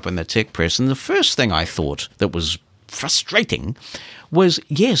all came up in the tech press. And the first thing I thought that was frustrating was,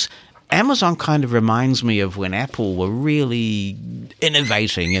 yes, Amazon kind of reminds me of when Apple were really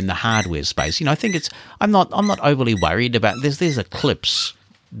innovating in the hardware space. I think I'm not overly worried about there's Eclipse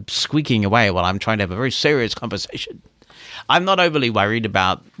squeaking away while I'm trying to have a very serious conversation. I'm not overly worried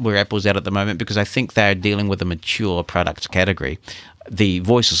about where Apple's at the moment because I think they're dealing with a mature product category. The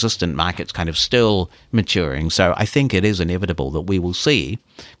voice assistant market's kind of still maturing, so I think it is inevitable that we will see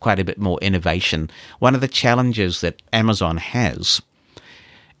quite a bit more innovation. One of the challenges that Amazon has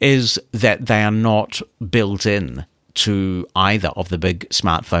is that they are not built in to either of the big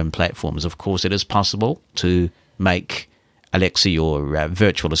smartphone platforms. Of course, it is possible to make Alexa your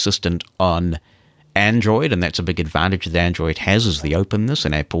virtual assistant on Android, and that's a big advantage that Android has, is the openness,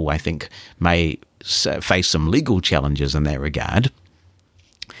 and Apple, I think, may face some legal challenges in that regard.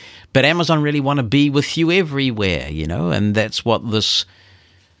 But Amazon really want to be with you everywhere, and that's what this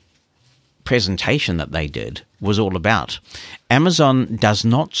presentation that they did was all about. Amazon does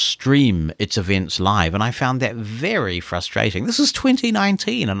not stream its events live, and I found that very frustrating. This is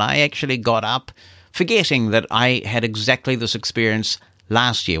 2019, and I actually got up forgetting that I had exactly this experience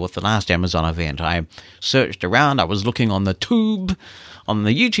last year with the last Amazon event. I searched around, I was looking on the tube, on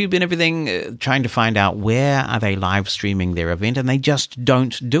the YouTube and everything, trying to find out where are they live streaming their event, and they just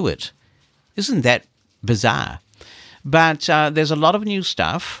don't do it. Isn't that bizarre? But there's a lot of new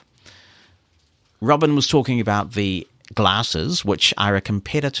stuff. Robin was talking about the glasses, which are a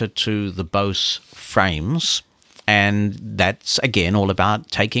competitor to the Bose frames. And that's, again, all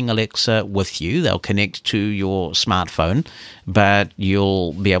about taking Alexa with you. They'll connect to your smartphone, but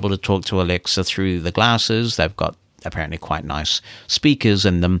you'll be able to talk to Alexa through the glasses. They've got apparently quite nice speakers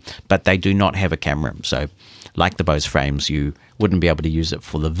in them, but they do not have a camera. So like the Bose frames, you wouldn't be able to use it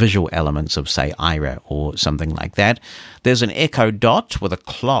for the visual elements of, say, Aira or something like that. There's an Echo Dot with a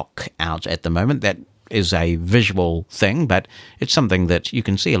clock out at the moment. That is a visual thing, but it's something that you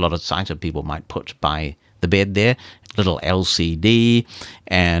can see a lot of sighted people might put by the bed there. Little LCD,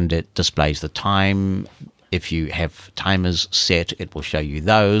 and it displays the time. If you have timers set, it will show you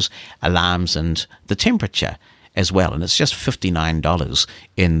those, alarms, and the temperature as well. And it's just $59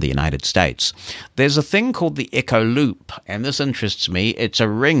 in the United States. There's a thing called the Echo Loop, and this interests me. It's a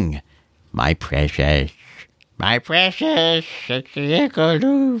ring. My precious, it's the Echo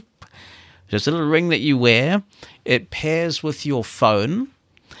Loop. Just a little ring that you wear. It pairs with your phone,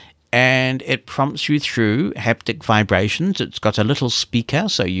 and it prompts you through haptic vibrations. It's got a little speaker,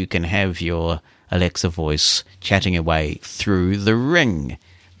 so you can have your Alexa voice chatting away through the ring.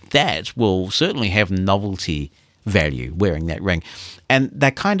 That will certainly have novelty value, wearing that ring. And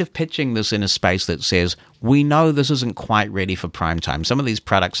they're kind of pitching this in a space that says, we know this isn't quite ready for prime time. Some of these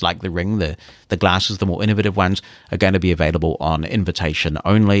products like the ring, the glasses, the more innovative ones, are going to be available on invitation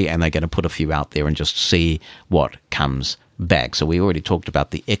only, and they're going to put a few out there and just see what comes back. So we already talked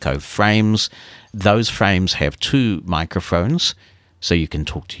about the Echo frames. Those frames have 2 microphones, so you can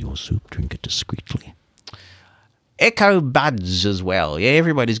talk to your soup drinker discreetly. Echo Buds as well. Yeah,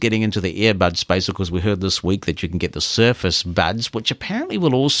 everybody's getting into the earbud space because we heard this week that you can get the Surface Buds, which apparently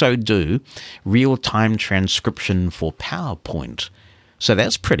will also do real-time transcription for PowerPoint. So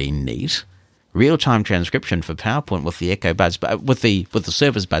that's pretty neat. Real-time transcription for PowerPoint with the Echo Buds, but with the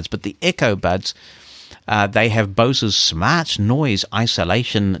Surface Buds, but the Echo Buds, they have Bose's smart noise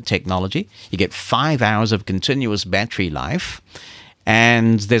isolation technology. You get 5 hours of continuous battery life,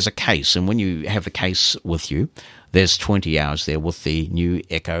 and there's a case. And when you have the case with you, there's 20 hours there with the new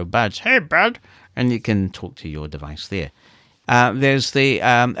Echo Buds. Hey, bud! And you can talk to your device there. There's the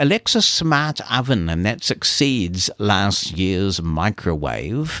Alexa Smart Oven, and that succeeds last year's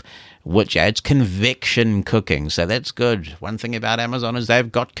microwave, which adds convection cooking. So that's good. One thing about Amazon is they've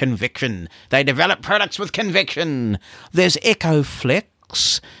got convection. They develop products with convection. There's Echo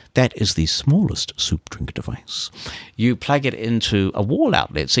Flex. That is the smallest soup drink device. You plug it into a wall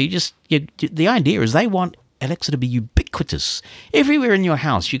outlet. So the idea is they want Alexa to be ubiquitous. Everywhere in your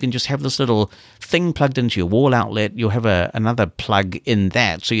house, you can just have this little thing plugged into your wall outlet. You'll have another plug in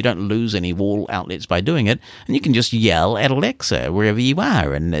that, so you don't lose any wall outlets by doing it. And you can just yell at Alexa wherever you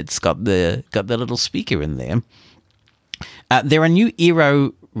are, and it's got the little speaker in there. There are new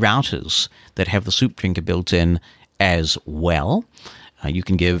Eero routers that have the soup drinker built in as well. You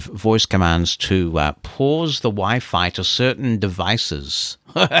can give voice commands to pause the Wi-Fi to certain devices.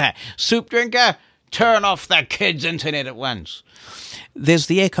 Soup drinker, turn off that kid's internet at once. There's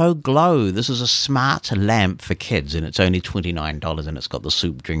the Echo Glow. This is a smart lamp for kids, and it's only $29, and it's got the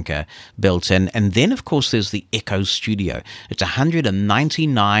soup drinker built in. And then, of course, there's the Echo Studio. It's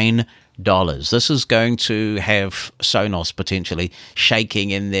 $199. This is going to have Sonos potentially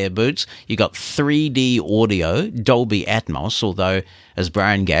shaking in their boots. You got 3D audio, Dolby Atmos, although, as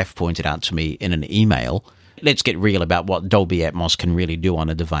Brian Gaff pointed out to me in an email, let's get real about what Dolby Atmos can really do on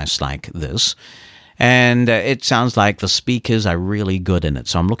a device like this. And it sounds like the speakers are really good in it,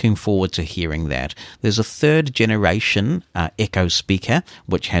 so I'm looking forward to hearing that. There's a 3rd generation Echo speaker,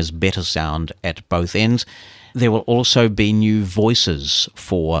 which has better sound at both ends. There will also be new voices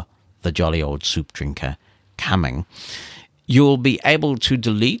for the jolly old soup drinker coming. You'll be able to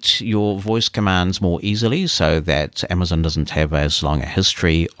delete your voice commands more easily so that Amazon doesn't have as long a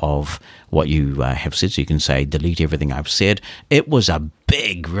history of what you have said. So you can say, delete everything I've said. It was a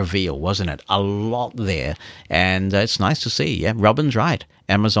big reveal, wasn't it? A lot there. And it's nice to see. Yeah, Robin's right.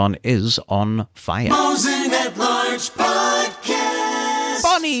 Amazon is on fire. Mosen at Large Podcast.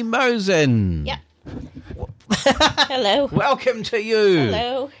 Bonnie Mosen. Yeah. Hello. Welcome to you.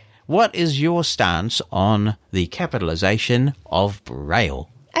 Hello. What is your stance on the capitalization of Braille?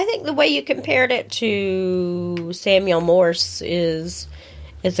 I think the way you compared it to Samuel Morse is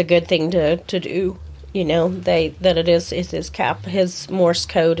a good thing to do. You know, his Morse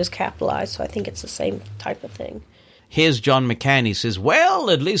code is capitalized, so I think it's the same type of thing. Here's John McCann. He says, well,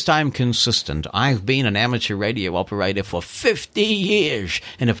 at least I'm consistent. I've been an amateur radio operator for 50 years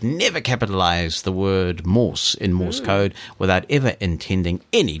and have never capitalized the word Morse in Morse code without ever intending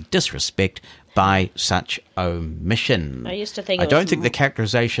any disrespect by such omission. I used to think I don't think the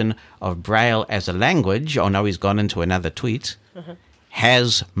characterization of Braille as a language, oh no, he's gone into another tweet,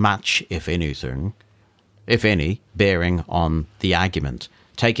 has much, if anything, if any, bearing on the argument.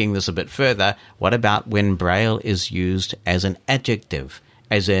 Taking this a bit further, what about when Braille is used as an adjective,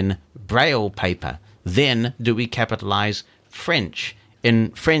 as in Braille paper? Then do we capitalize French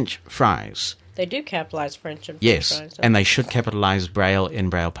in French fries? They do capitalize French in French yes, fries. and they should capitalize Braille in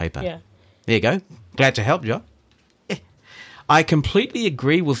Braille paper. Yeah. There you go. Glad to help, Joe. I completely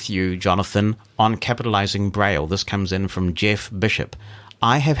agree with you, Jonathan, on capitalizing Braille. This comes in from Jeff Bishop.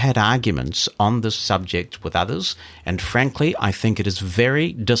 I have had arguments on this subject with others, and frankly, I think it is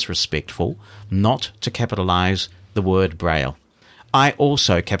very disrespectful not to capitalize the word Braille. I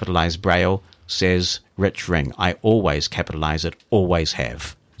also capitalize Braille, says Rich Ring. I always capitalize it, always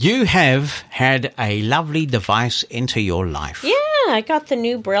have. You have had a lovely device enter your life. Yeah, I got the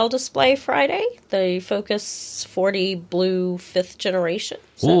new Braille display Friday, the Focus 40 Blue 5th generation.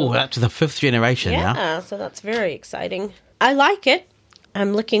 Oh, that's the 5th generation now. Yeah, so that's very exciting. I like it.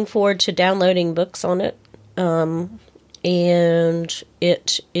 I'm looking forward to downloading books on it. And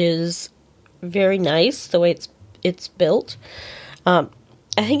it is very nice the way it's built. I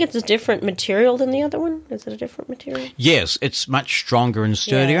think it's a different material than the other one. Is it a different material? Yes, it's much stronger and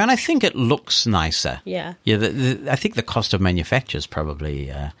sturdier, and I think it looks nicer. Yeah. Yeah, I think the cost of manufacture is probably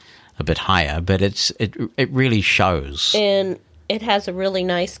a bit higher, but it really shows. And it has a really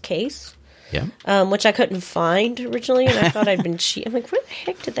nice case. Yeah. Which I couldn't find originally, and I thought I'd been cheating. I'm like, where the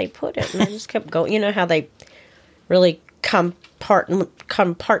heck did they put it? And I just kept going. You know how they really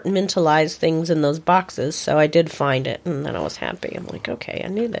compartmentalize things in those boxes, so I did find it, and then I was happy. I'm like, okay, I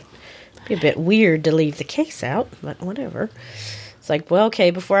knew that it'd be a bit weird to leave the case out, but whatever. It's like, well,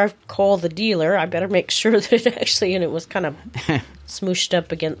 okay, before I call the dealer, I better make sure that it actually, and it was kind of smooshed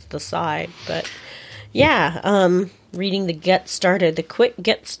up against the side, but yeah, reading the quick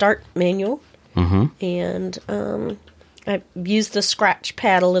get start manual, and I used the scratch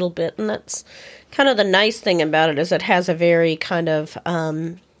pad a little bit, and that's kind of the nice thing about it is it has a very kind of I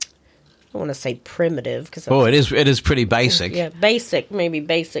don't want to say primitive because it is pretty basic. Yeah, basic, maybe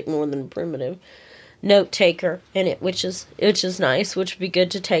basic more than primitive note taker in it, which is nice, which would be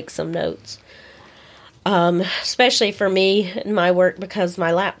good to take some notes. Especially for me in my work because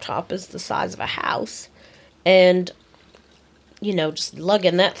my laptop is the size of a house, and you know, just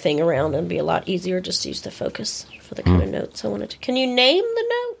lugging that thing around would be a lot easier. Just use the Focus for the kind of notes I wanted to. Can you name the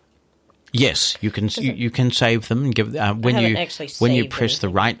note? Yes, you can. You can save them and give when you press the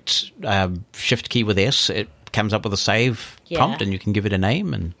right shift key with S, it comes up with a save prompt, and you can give it a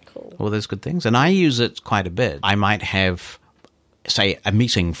name and all those good things. And I use it quite a bit. I might have, say, a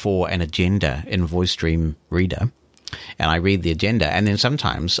meeting for an agenda in VoiceStream Reader, and I read the agenda, and then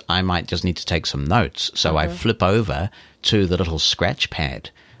sometimes I might just need to take some notes, so I flip over to the little scratch pad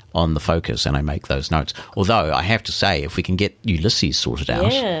on the Focus, and I make those notes. Although I have to say, if we can get Ulysses sorted out,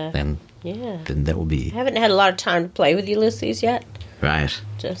 then that will be... I haven't had a lot of time to play with Ulysses yet. Right.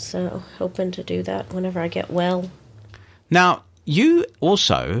 Just hoping to do that whenever I get well. Now, you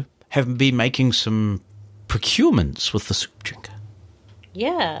also have been making some procurements with the Soup Drinker.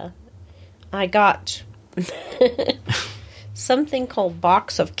 Yeah. I got something called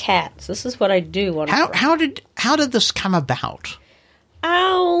Box of Cats. This is what I do. How did this come about?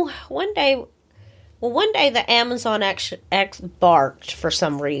 Oh, one day the Amazon X barked for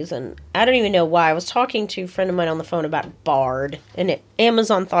some reason. I don't even know why. I was talking to a friend of mine on the phone about Bard, and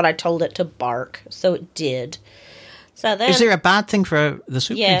Amazon thought I told it to bark, so it did. So then, is there a bad thing for the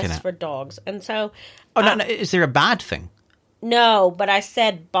Soup Drinker? Yes, for dogs. And so... Oh, no, is there a bad thing? No, but I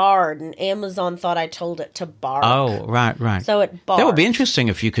said Bard, and Amazon thought I told it to bark. Oh, right. So it barked. That would be interesting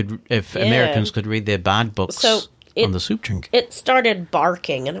if Americans could read their Bard books. So on the soup drink. It started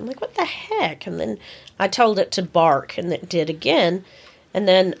barking, and I'm like, what the heck? And then I told it to bark, and it did again. And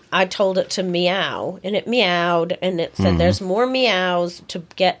then I told it to meow, and it meowed, and it said there's more meows to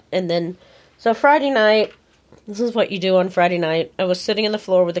get. And then, so Friday night, this is what you do on Friday night. I was sitting on the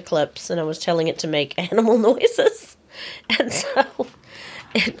floor with the clips, and I was telling it to make animal noises. And so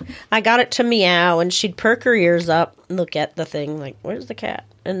I got it to meow, and she'd perk her ears up and look at the thing like, where's the cat?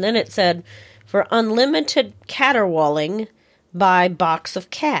 And then it said, for unlimited caterwauling, buy box of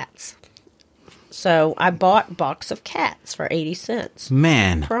cats. So I bought box of cats for 80 cents.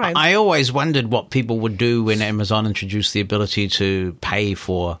 Man, Prime. I always wondered what people would do when Amazon introduced the ability to pay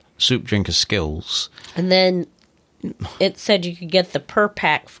for soup drinker skills. And then it said you could get the purr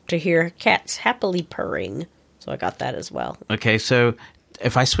pack to hear cats happily purring. So I got that as well. Okay, so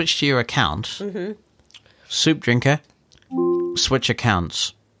if I switch to your account, soup drinker, switch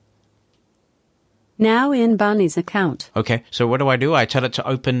accounts. Now in Bonnie's account. Okay, so what do? I tell it to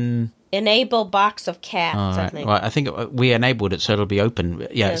open... Enable box of cats, All I right. think. Well, I think we enabled it, so it'll be open.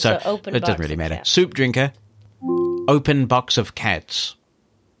 Yeah, so open it box doesn't really of matter. cats. Soup drinker, open box of cats.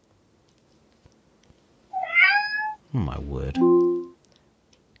 Oh, my word.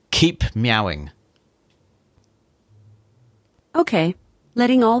 Keep meowing. Okay,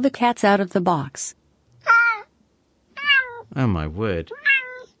 letting all the cats out of the box. Oh, my word.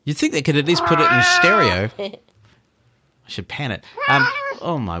 You'd think they could at least put it in stereo. I should pan it.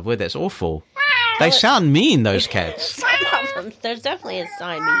 Oh, my word, that's awful. They sound mean, those cats. Some of them. There's definitely a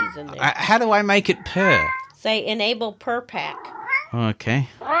Siamese in there. How do I make it purr? Say enable purr pack. Okay.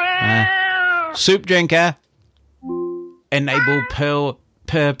 Soup drinker. Enable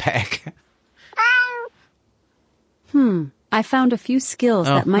purr pack. I found a few skills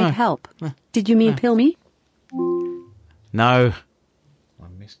that might help. Did you mean pill me? No. I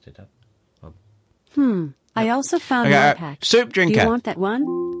messed it up. I also found Okay, one pack. soup Do drinker. you want that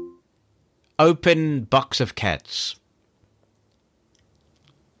one? Open box of cats.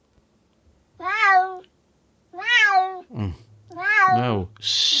 No.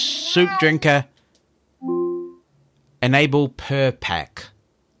 Soup drinker. Enable purr pack.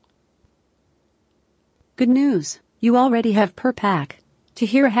 Good news. You already have purr pack. To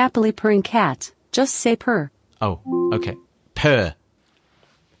hear happily purring cats, just say purr. Oh, okay. Purr.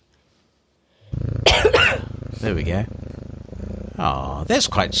 There we go. Oh, that's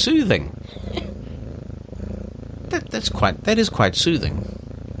quite soothing. That is quite soothing.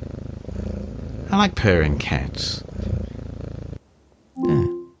 I like purring cats. Yeah.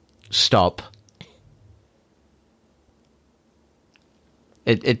 Stop.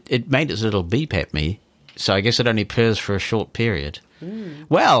 It made its little beep at me, so I guess it only purrs for a short period.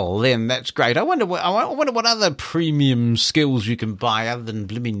 Well, then that's great. I wonder what other premium skills you can buy other than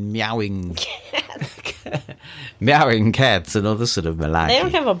blooming meowing meowing cats and all this sort of malarkey. They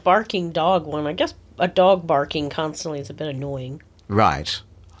don't have a barking dog one. I guess a dog barking constantly is a bit annoying. Right.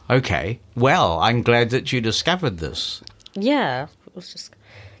 Okay. Well, I'm glad that you discovered this. Yeah, it was just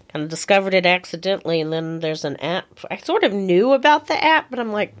kind of discovered it accidentally, and then there's an app. I sort of knew about the app, but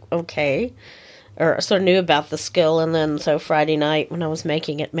I'm like, okay. Or sort of knew about the skill, and then so Friday night when I was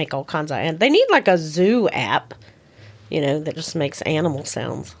making it, make all kinds of... And they need like a zoo app, that just makes animal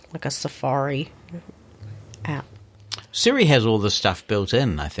sounds, like a safari app. Siri has all this stuff built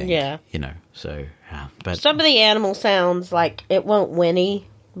in, I think. Yeah. So, but... Some of the animal sounds, like, it won't whinny,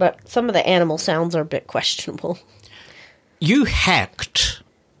 but some of the animal sounds are a bit questionable. You hacked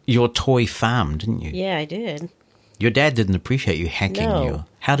your toy farm, didn't you? Yeah, I did. Your dad didn't appreciate you hacking No.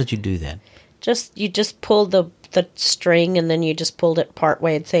 How did you do that? You just pulled the string, and then you just pulled it part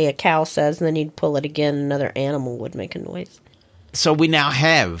way. It'd say a cow says, and then you'd pull it again, another animal would make a noise. So we now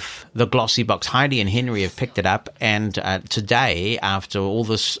have the glossy box. Heidi and Henry have picked it up, and today, after all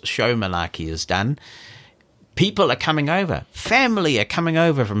this show malarkey is done, people are coming over. Family are coming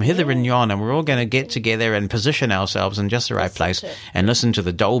over from hither and yon, and we're all going to get together and position ourselves in just the right place and listen to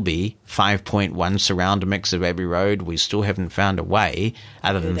the Dolby 5.1 surround mix of Abbey Road. We still haven't found a way,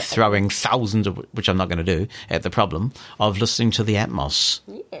 other than throwing thousands of, which I'm not going to do, at the problem of listening to the Atmos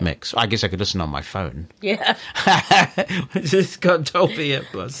mix. I guess I could listen on my phone. Yeah. It's got Dolby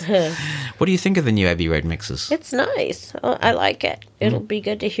Atmos. What do you think of the new Abbey Road mixes? It's nice. I like it. It'll be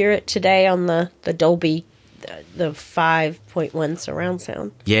good to hear it today on the Dolby, the 5.1 surround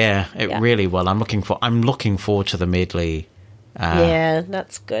sound. Yeah, really well. I'm looking forward to the medley. Yeah,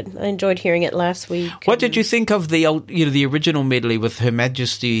 that's good. I enjoyed hearing it last week. What did you think of the old, the original medley with Her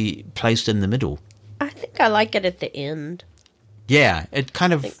Majesty placed in the middle? I think I like it at the end. Yeah, it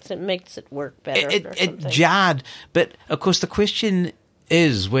kind of It makes it work better. it jarred, but of course the question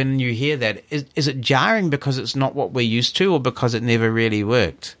is when you hear that? Is it jarring because it's not what we're used to, or because it never really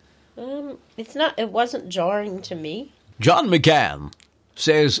worked? It's not. It wasn't jarring to me. John McCann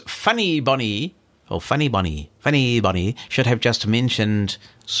says Funny Bonnie should have just mentioned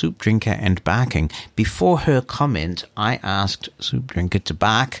Soup Drinker and barking. Before her comment, I asked Soup Drinker to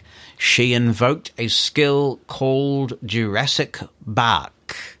bark. She invoked a skill called Jurassic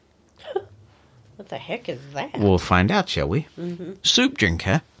Bark. What the heck is that? We'll find out, shall we? Mm-hmm. Soup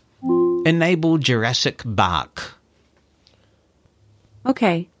Drinker, enable Jurassic Bark.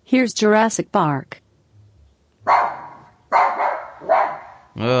 Okay, here's Jurassic Bark.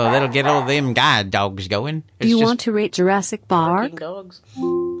 Oh, that'll get all them guide dogs going. Do you want to rate Jurassic Bark? Barking dogs.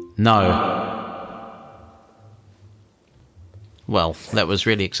 No. Well, that was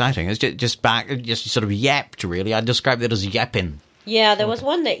really exciting. It's just bark, just sort of yapped, really. I'd describe that as yapping. Yeah, there was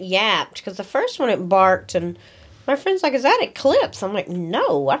one that yapped, because the first one it barked, and my friend's like, is that Eclipse? I'm like,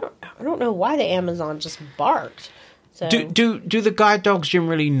 no, I don't know why the Amazon just barked. So, Do the guide dogs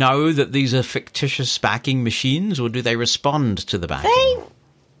generally know that these are fictitious barking machines, or do they respond to the barking?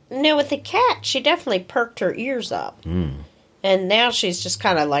 No, with the cat, she definitely perked her ears up. And now she's just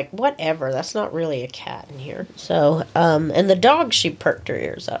kind of like, whatever, that's not really a cat in here. So, and the dog, she perked her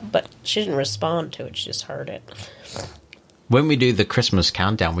ears up, but she didn't respond to it, she just heard it. When we do the Christmas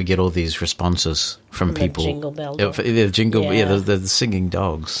countdown, we get all these responses from people. The jingle bell dog. The singing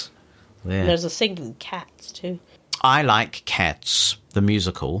dogs. Yeah. And there's the singing cats, too. I like Cats, the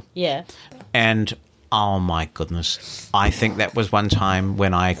musical. Yeah. And, oh my goodness, I think that was one time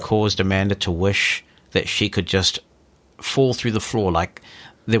when I caused Amanda to wish that she could just fall through the floor, like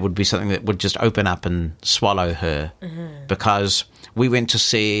there would be something that would just open up and swallow her. Because we went to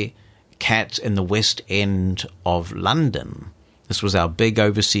see Cats in the West End of London. This was our big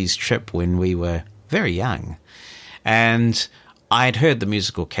overseas trip when we were very young. And I'd heard the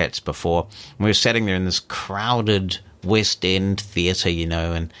musical Cats before. We were sitting there in this crowded West End theatre,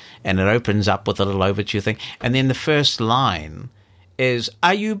 and it opens up with a little overture thing. And then the first line is,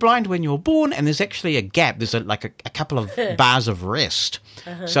 "Are you blind when you're born?" And there's actually a gap. There's a couple of bars of rest.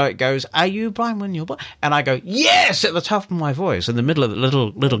 So it goes, "Are you blind when you're born?" And I go, "Yes!" at the top of my voice, in the middle of the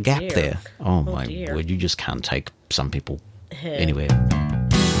little gap there. Oh my word, you just can't take some people anywhere.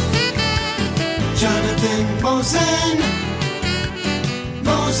 Jonathan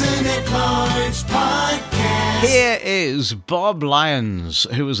Mosen at Large Podcast. Here is Bob Lyons,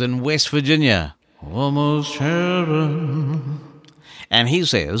 who was in West Virginia. Almost heaven. And he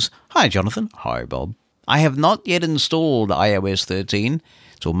says, "Hi, Jonathan." "Hi, Bob. I have not yet installed iOS 13,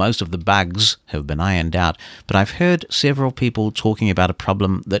 so most of the bugs have been ironed out, but I've heard several people talking about a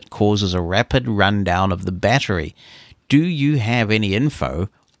problem that causes a rapid rundown of the battery. Do you have any info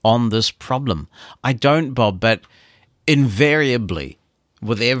on this problem?" I don't, Bob, but invariably,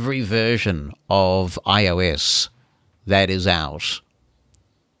 with every version of iOS that is out,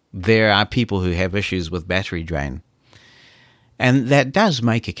 there are people who have issues with battery drain. And that does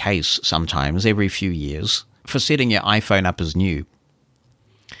make a case sometimes, every few years, for setting your iPhone up as new.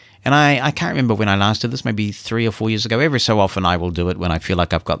 And I can't remember when I last did this, maybe 3 or 4 years ago. Every so often I will do it when I feel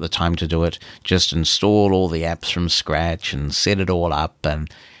like I've got the time to do it. Just install all the apps from scratch and set it all up. And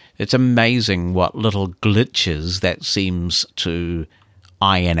it's amazing what little glitches that seems to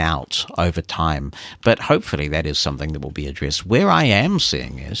iron out over time. But hopefully that is something that will be addressed. Where I am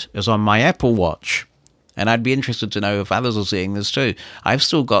seeing it is on my Apple Watch. And I'd be interested to know if others are seeing this too. I've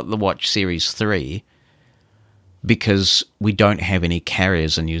still got the Watch Series 3 because we don't have any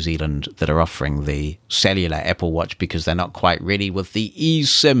carriers in New Zealand that are offering the cellular Apple Watch because they're not quite ready with the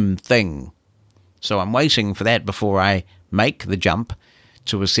eSIM thing. So I'm waiting for that before I make the jump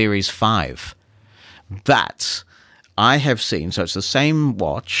to a Series 5. But I have seen, so it's the same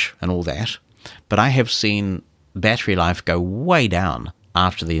watch and all that, but I have seen battery life go way down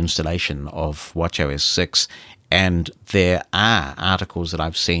after the installation of watchOS 6, and there are articles that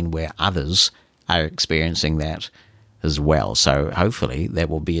I've seen where others are experiencing that as well. So hopefully that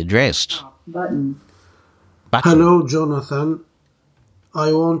will be addressed. Button. Hello, Jonathan.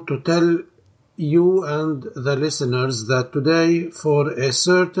 I want to tell you and the listeners that today, for a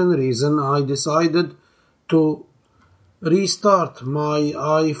certain reason, I decided to restart my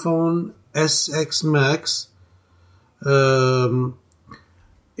iPhone SX Max.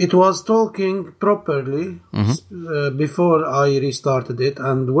 It was talking properly before I restarted it,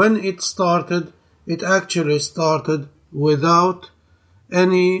 and when it started, it actually started without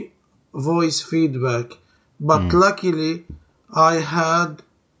any voice feedback. But luckily, I had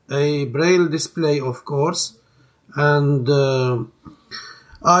a braille display, of course, and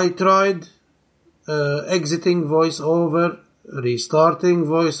I tried exiting voiceover restarting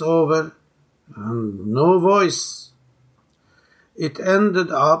voiceover, and no voice. It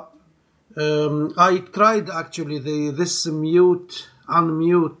ended up, I tried actually this unmute,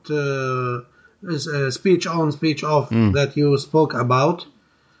 speech on, speech off that you spoke about,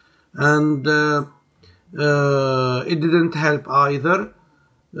 and it didn't help either.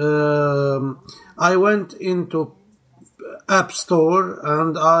 I went into App Store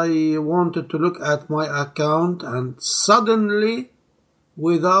and I wanted to look at my account, and suddenly,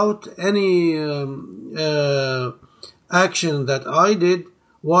 without any action that I did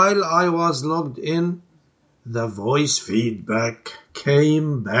while I was logged in, the voice feedback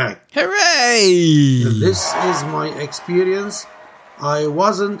came back. Hooray! This is my experience. I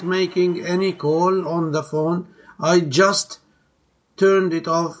wasn't making any call on the phone. I just turned it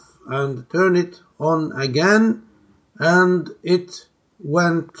off and turned it on again, and it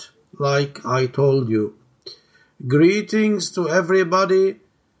went like I told you. Greetings to everybody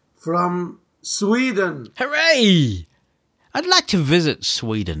from Sweden. Hooray! I'd like to visit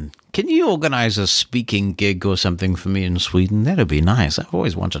Sweden. Can you organize a speaking gig or something for me in Sweden? That'd be nice. I've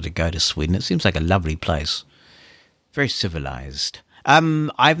always wanted to go to Sweden. It seems like a lovely place. Very civilized.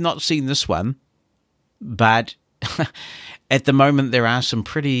 I've not seen this one, but at the moment there are some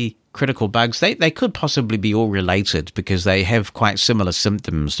pretty critical bugs. They could possibly be all related because they have quite similar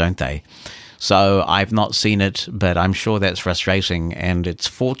symptoms, don't they? So I've not seen it, but I'm sure that's frustrating, and it's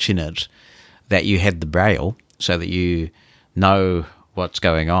fortunate that you had the Braille so that you know what's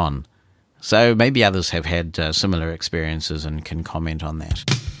going on. So maybe others have had similar experiences and can comment on that.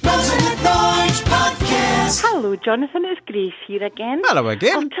 Hello, Jonathan. It's Grace here again. Hello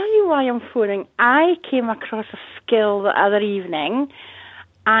again. I'll tell you why I'm phoning. I came across a skill the other evening,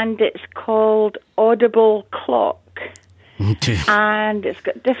 and it's called Audible Clock. And it's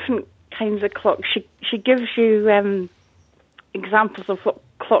got different kinds of clocks. She gives you examples of what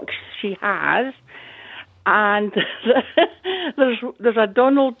clocks she has. And there's a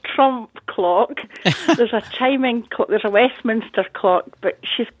Donald Trump clock, there's a chiming clock, there's a Westminster clock, but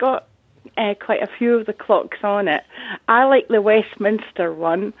she's got quite a few of the clocks on it. I like the Westminster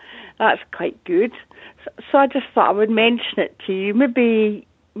one. That's quite good. So I just thought I would mention it to you. Maybe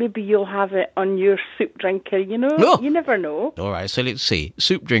you'll have it on your soup drinker, you know? Oh. You never know. All right, so let's see.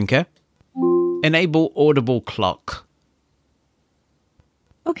 Soup drinker. Enable Audible Clock.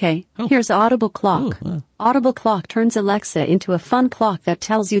 Okay, here's Audible Clock. Audible Clock turns Alexa into a fun clock that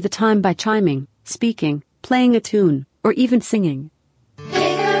tells you the time by chiming, speaking, playing a tune, or even singing.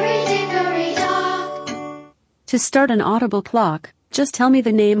 To start an Audible Clock, just tell me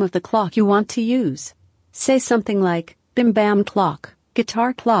the name of the clock you want to use. Say something like, Bim Bam Clock,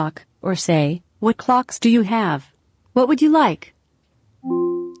 Guitar Clock, or say, what clocks do you have? What would you like?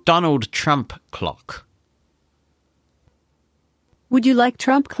 Donald Trump Clock. Would you like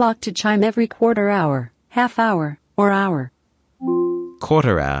Trump clock to chime every quarter hour, half hour, or hour?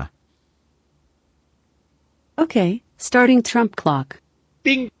 Quarter hour. Okay, starting Trump clock.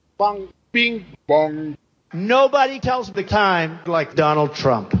 Bing, bong, bing, bong. Nobody tells the time like Donald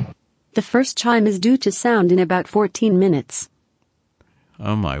Trump. The first chime is due to sound in about 14 minutes.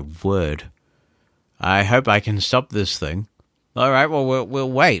 Oh my word. I hope I can stop this thing. All right, well,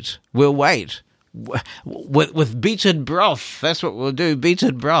 we'll wait. We'll wait. With beaten broth. That's what we'll do,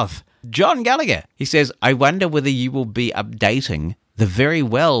 beaten broth. John Gallagher, he says, I wonder whether you will be updating the very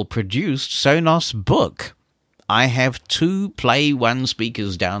well-produced Sonos book. I have 2 Play 1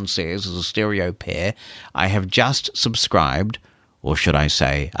 speakers downstairs as a stereo pair. I have just subscribed, or should I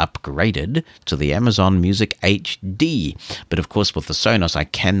say upgraded, to the Amazon Music HD. But of course with the Sonos I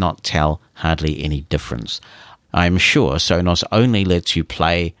cannot tell hardly any difference. I'm sure Sonos only lets you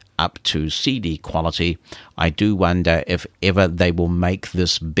play up to CD quality. I do wonder if ever they will make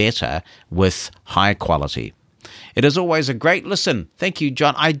this better with high quality. It is always a great listen. Thank you,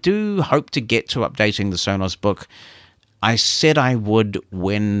 John. I do hope to get to updating the Sonos book. I said I would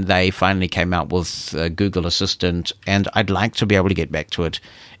when they finally came out with Google Assistant, and I'd like to be able to get back to it.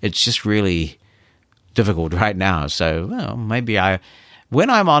 It's just really difficult right now. So, well, maybe when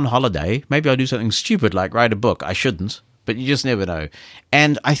I'm on holiday, maybe I'll do something stupid like write a book. I shouldn't, but you just never know.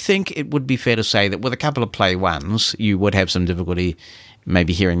 And I think it would be fair to say that with a couple of Play 1s, you would have some difficulty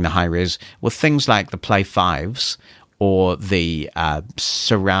maybe hearing the high res. With things like the Play 5s or the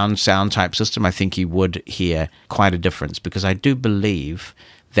surround sound type system, I think you would hear quite a difference, because I do believe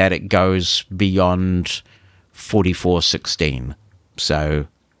that it goes beyond 4416. So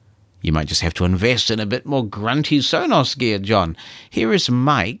you might just have to invest in a bit more grunty Sonos gear, John. Here is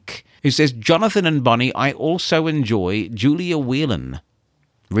Mike, who says, Jonathan and Bonnie, I also enjoy Julia Whelan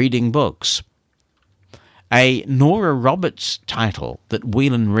reading books. A Nora Roberts title that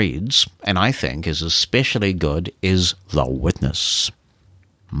Whelan reads, and I think is especially good, is The Witness.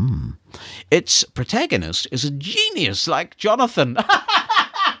 Its protagonist is a genius like Jonathan.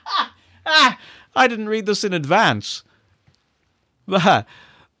 I didn't read this in advance. That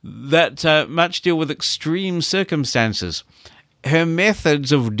much deal with extreme circumstances. Her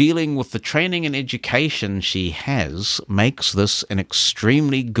methods of dealing with the training and education she has makes this an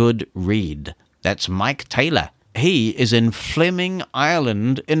extremely good read. That's Mike Taylor. He is in Fleming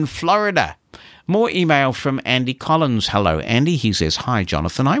Island in Florida. More email from Andy Collins. Hello, Andy. He says, "Hi,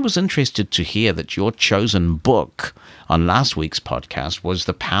 Jonathan. I was interested to hear that your chosen book on last week's podcast was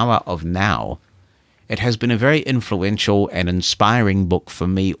The Power of Now. It has been a very influential and inspiring book for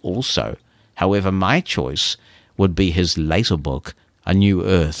me also. However, my choice would be his later book, A New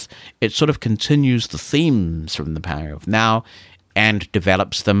Earth. It sort of continues the themes from The Power of Now and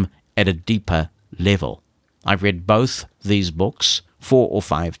develops them at a deeper level. I've read both these books 4 or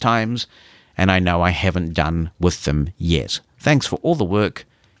 5 times, and I know I haven't done with them yet. Thanks for all the work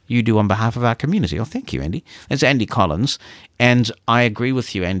you do on behalf of our community." Oh, thank you, Andy. That's Andy Collins. And I agree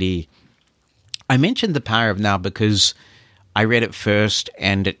with you, Andy. I mentioned The Power of Now because I read it first,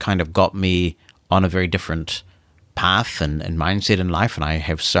 and it kind of got me on a very different path and mindset in life, and I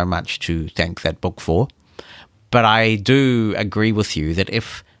have so much to thank that book for. But I do agree with you that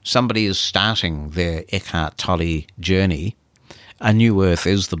if somebody is starting their Eckhart Tolle journey, A New Earth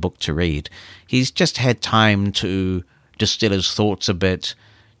is the book to read. He's just had time to distill his thoughts a bit,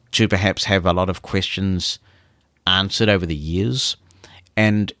 to perhaps have a lot of questions answered over the years,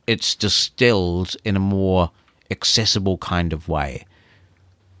 and it's distilled in a more accessible kind of way.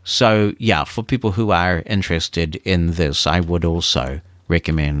 So, yeah, for people who are interested in this, I would also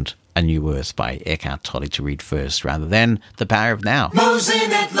recommend A New Earth by Eckhart Tolle to read first, rather than The Power of Now.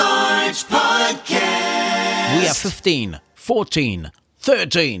 Mosen at Large Podcast. We are 15, 14,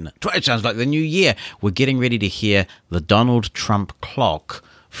 13. It sounds like the new year. We're getting ready to hear the Donald Trump clock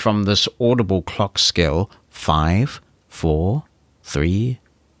from this Audible clock skill. 5, 4, 3,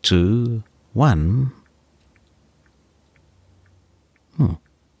 2, 1.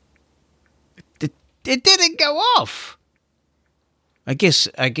 It didn't go off. I guess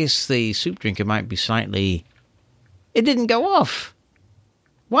the soup drinker might be slightly... It didn't go off.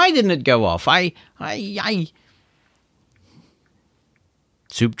 Why didn't it go off?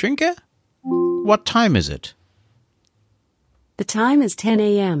 Soup drinker? What time is it? The time is 10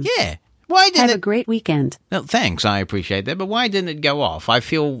 a.m. Yeah. Why didn't Have a great weekend. No, thanks, I appreciate that. But why didn't it go off? I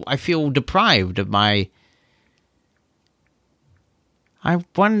feel deprived of my... I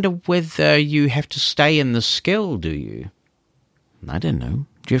wonder whether you have to stay in the skill, do you? I don't know.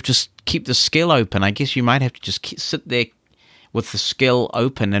 Do you have to keep the skill open? I guess you might have to just sit there with the skill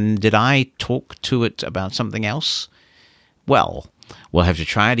open. And did I talk to it about something else? Well, we'll have to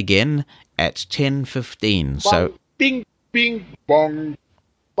try it again at 10:15. So, Bing, bing, bong,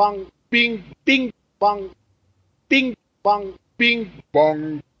 bong, bing, bing, bong, bing, bong, bing,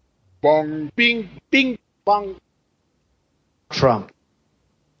 bong, bong, bing, bing, bong. Trump,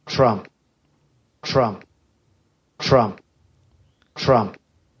 Trump, Trump, Trump, Trump,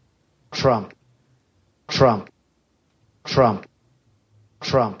 Trump, Trump, Trump,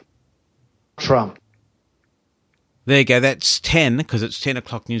 Trump, Trump. There you go. That's 10, because it's 10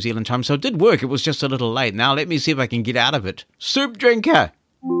 o'clock New Zealand time. So it did work. It was just a little late. Now let me see if I can get out of it. Soup drinker.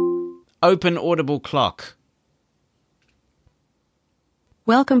 Open Audible clock.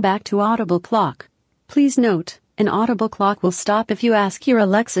 Welcome back to Audible Clock. Please note, an Audible clock will stop if you ask your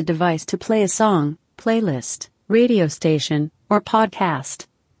Alexa device to play a song, playlist, radio station, or podcast.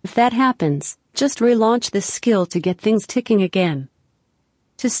 If that happens, just relaunch this skill to get things ticking again.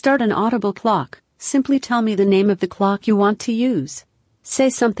 To start an Audible clock, simply tell me the name of the clock you want to use. Say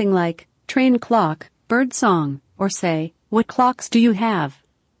something like, train clock, bird song, or say, what clocks do you have?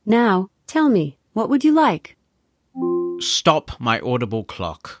 Now, tell me, what would you like? Stop my Audible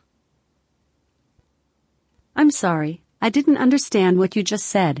clock. I'm sorry, I didn't understand what you just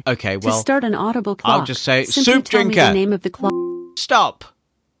said. Okay, well, to start an Audible clock, I'll just say, simply soup tell drinker. me the name of the clock. Stop.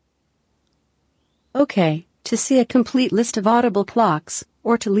 Okay, to see a complete list of Audible clocks,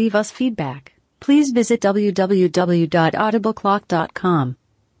 or to leave us feedback, please visit www.audibleclock.com.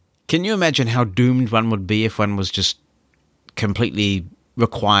 Can you imagine how doomed one would be if one was just completely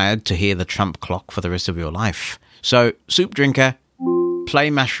required to hear the Trump clock for the rest of your life? So, soup drinker, play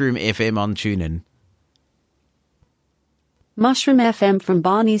Mushroom FM on TuneIn. Mushroom FM from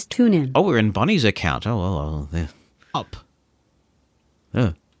Bonnie's TuneIn. Oh, we're in Bonnie's account. Oh, there. Up.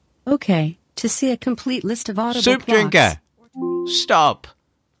 Oh. Okay, to see a complete list of Audible Soup clocks. drinker. Stop.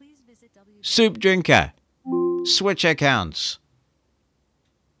 Soup drinker. switch accounts.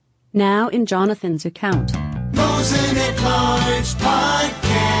 Now in Jonathan's account. Mosen at Large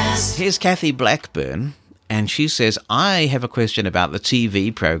Podcast. Here's Kathy Blackburn, and she says, I have a question about the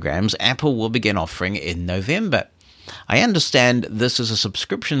TV programs Apple will begin offering in November. I understand this is a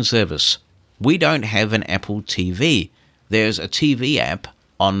subscription service. We don't have an Apple TV. There's a TV app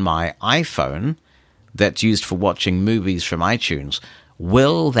on my iPhone that's used for watching movies from iTunes.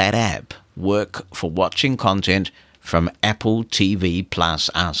 Will that app work for watching content from Apple TV Plus,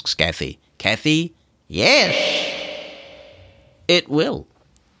 asks Kathy. Kathy, yes, it will.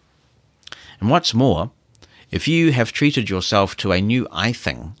 And what's more, if you have treated yourself to a new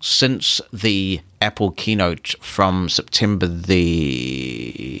iThing since the Apple keynote from September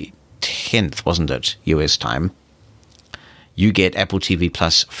the 10th, wasn't it, US time, you get Apple TV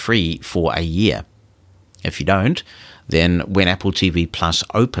Plus free for a year. If you don't, then when Apple TV Plus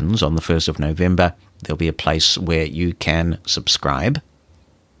opens on the 1st of November, there'll be a place where you can subscribe,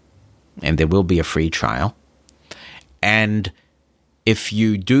 and there will be a free trial. And if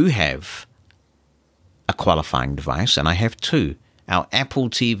you do have a qualifying device, and I have two, our Apple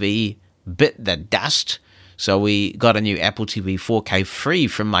TV bit the dust, so we got a new Apple TV 4K free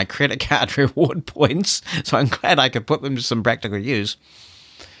from my credit card reward points, so I'm glad I could put them to some practical use.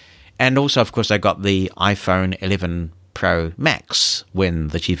 And also, of course, I got the iPhone 11 Pro Max when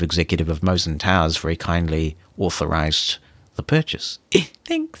the chief executive of Mosen Towers very kindly authorized the purchase.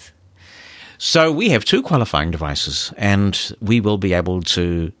 Thanks. So we have two qualifying devices, and we will be able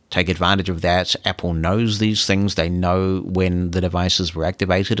to take advantage of that. Apple knows these things. They know when the devices were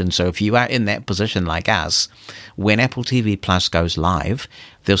activated. And so if you are in that position like us, when Apple TV Plus goes live,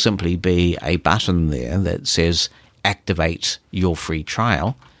 there'll simply be a button there that says activate your free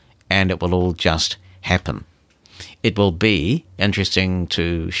trial, and it will all just happen. It will be interesting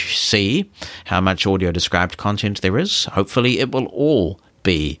to see how much audio described content there is. Hopefully it will all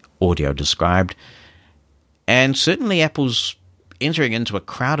be audio described. And certainly Apple's entering into a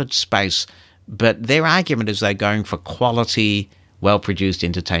crowded space, but their argument is they're going for quality, well-produced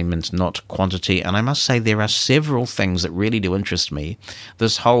entertainment, not quantity. And I must say there are several things that really do interest me.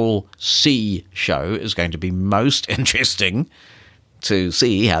 This whole C show is going to be most interesting to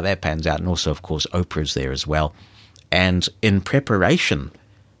see how that pans out. And also, of course, Oprah's there as well. And in preparation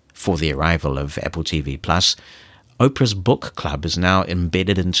for the arrival of Apple TV Plus, Oprah's book club is now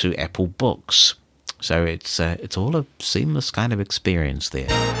embedded into Apple Books. So it's all a seamless kind of experience there.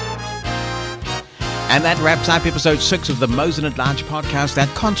 And that wraps up episode 6 of the Mosen at Large podcast. That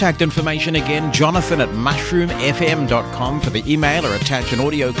contact information again, jonathan@mushroomfm.com for the email, or attach an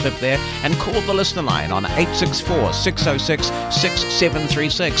audio clip there, and call the listener line on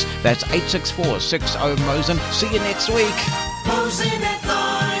 864-606-6736. That's 864-60-MOSEN. See you next week. Mosen at Large.